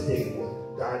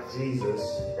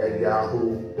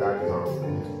 Lifting.jesus@yahoo.com.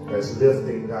 That's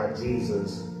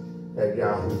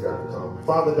lifting.jesus@yahoo.com.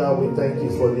 Father God, we thank you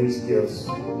for these gifts.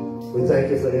 We thank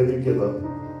you for every giver.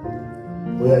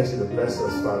 We ask you to bless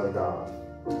us, Father God.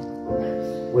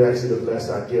 We ask you to bless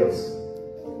our gifts,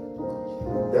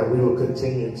 that we will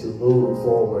continue to move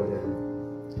forward and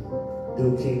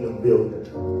do kingdom building.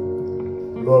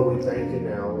 Lord, we thank you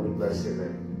now. We bless your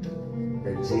name.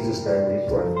 In Jesus' name we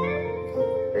pray.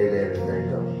 Amen and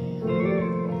thank God.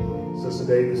 Sister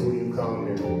Davis, will you come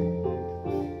and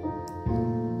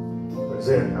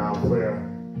present our prayer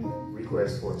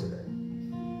request for today?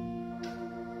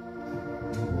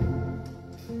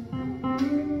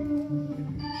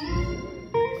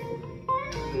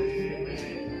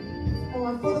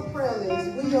 For the prayer list,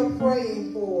 we are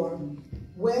praying for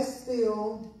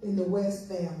Westfield and the West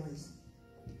families.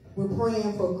 We're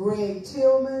praying for Greg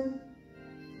Tillman,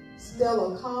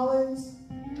 Stella Collins,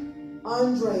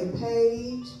 Andre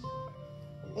Page,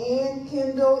 Ann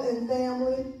Kendall and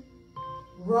family,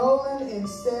 Roland and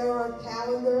Sarah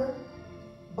Callagher,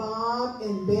 Bob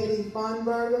and Betty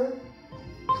Funberger,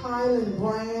 Kylan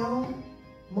Brown,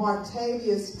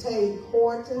 Martavius Tate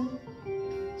Horton,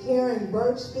 Karen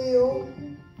Birchfield,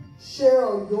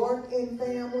 Cheryl York and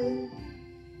family,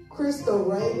 Crystal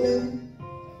Rayland,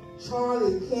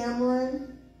 Charlie Cameron,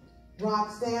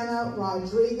 Roxana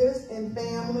Rodriguez and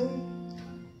family,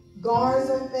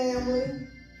 Garza family,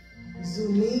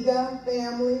 Zuniga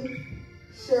family,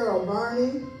 Cheryl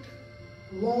Burney,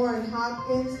 Lauren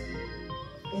Hopkins,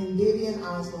 and Vivian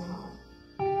Oslaha.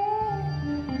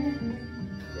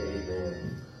 Amen.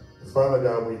 Father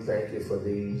God, we thank you for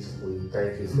these. We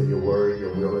thank you for your word,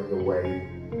 your will, and your way.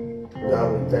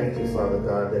 God, we thank you, Father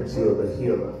God, that you're the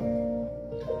healer.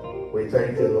 We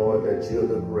thank you, Lord, that you're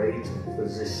the great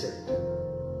physician.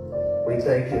 We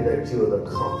thank you that you're the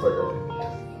comforter.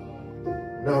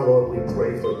 Now, Lord, we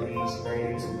pray for these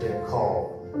names who've been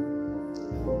called.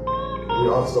 We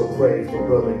also pray for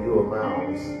Brother Ewa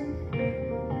Miles.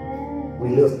 We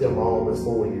lift them all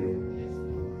before you.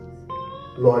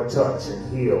 Lord, touch and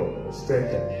heal,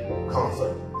 strengthen,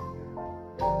 comfort.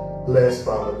 Bless,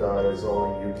 Father God, as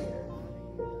only you can.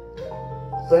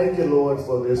 Thank you, Lord,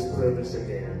 for this privilege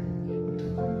again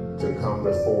to come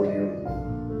before you.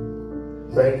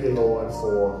 Thank you, Lord,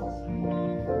 for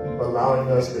allowing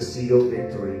us to see your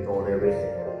victory on every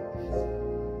hand.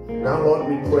 Now, Lord,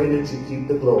 we pray that you keep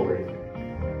the glory,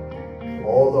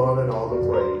 all the honor and all the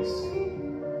praise.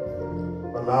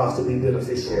 Allow us to be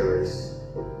beneficiaries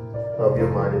of your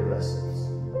mighty blessings.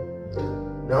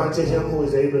 Now unto him who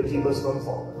is able to keep us from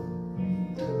falling,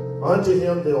 unto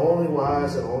him the only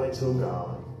wise and only true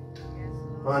God,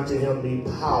 unto him be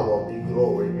power, be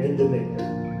glory, and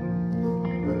dominion.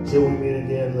 Until we meet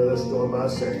again, let us join by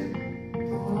saying,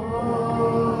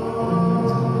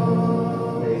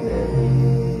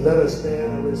 amen. Let us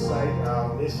stand and recite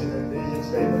our mission and vision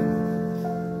statement.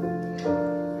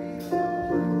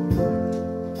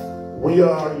 We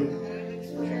are you.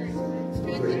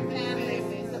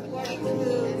 Supporting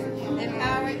schools,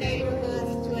 empowering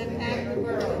neighborhoods to impact the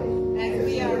world, as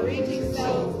we are reaching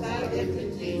souls by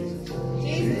lifting Jesus.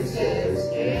 Jesus says,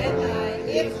 and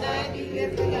if I be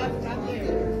lifted up from the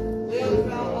earth, will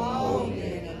draw all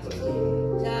men unto me.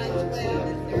 John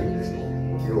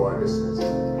 12:32. You are dismissed.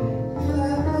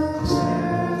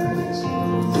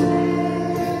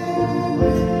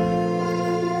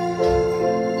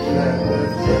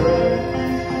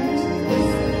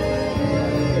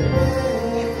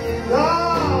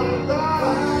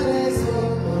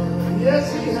 Yes,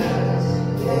 he has.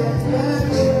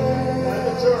 At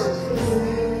the church.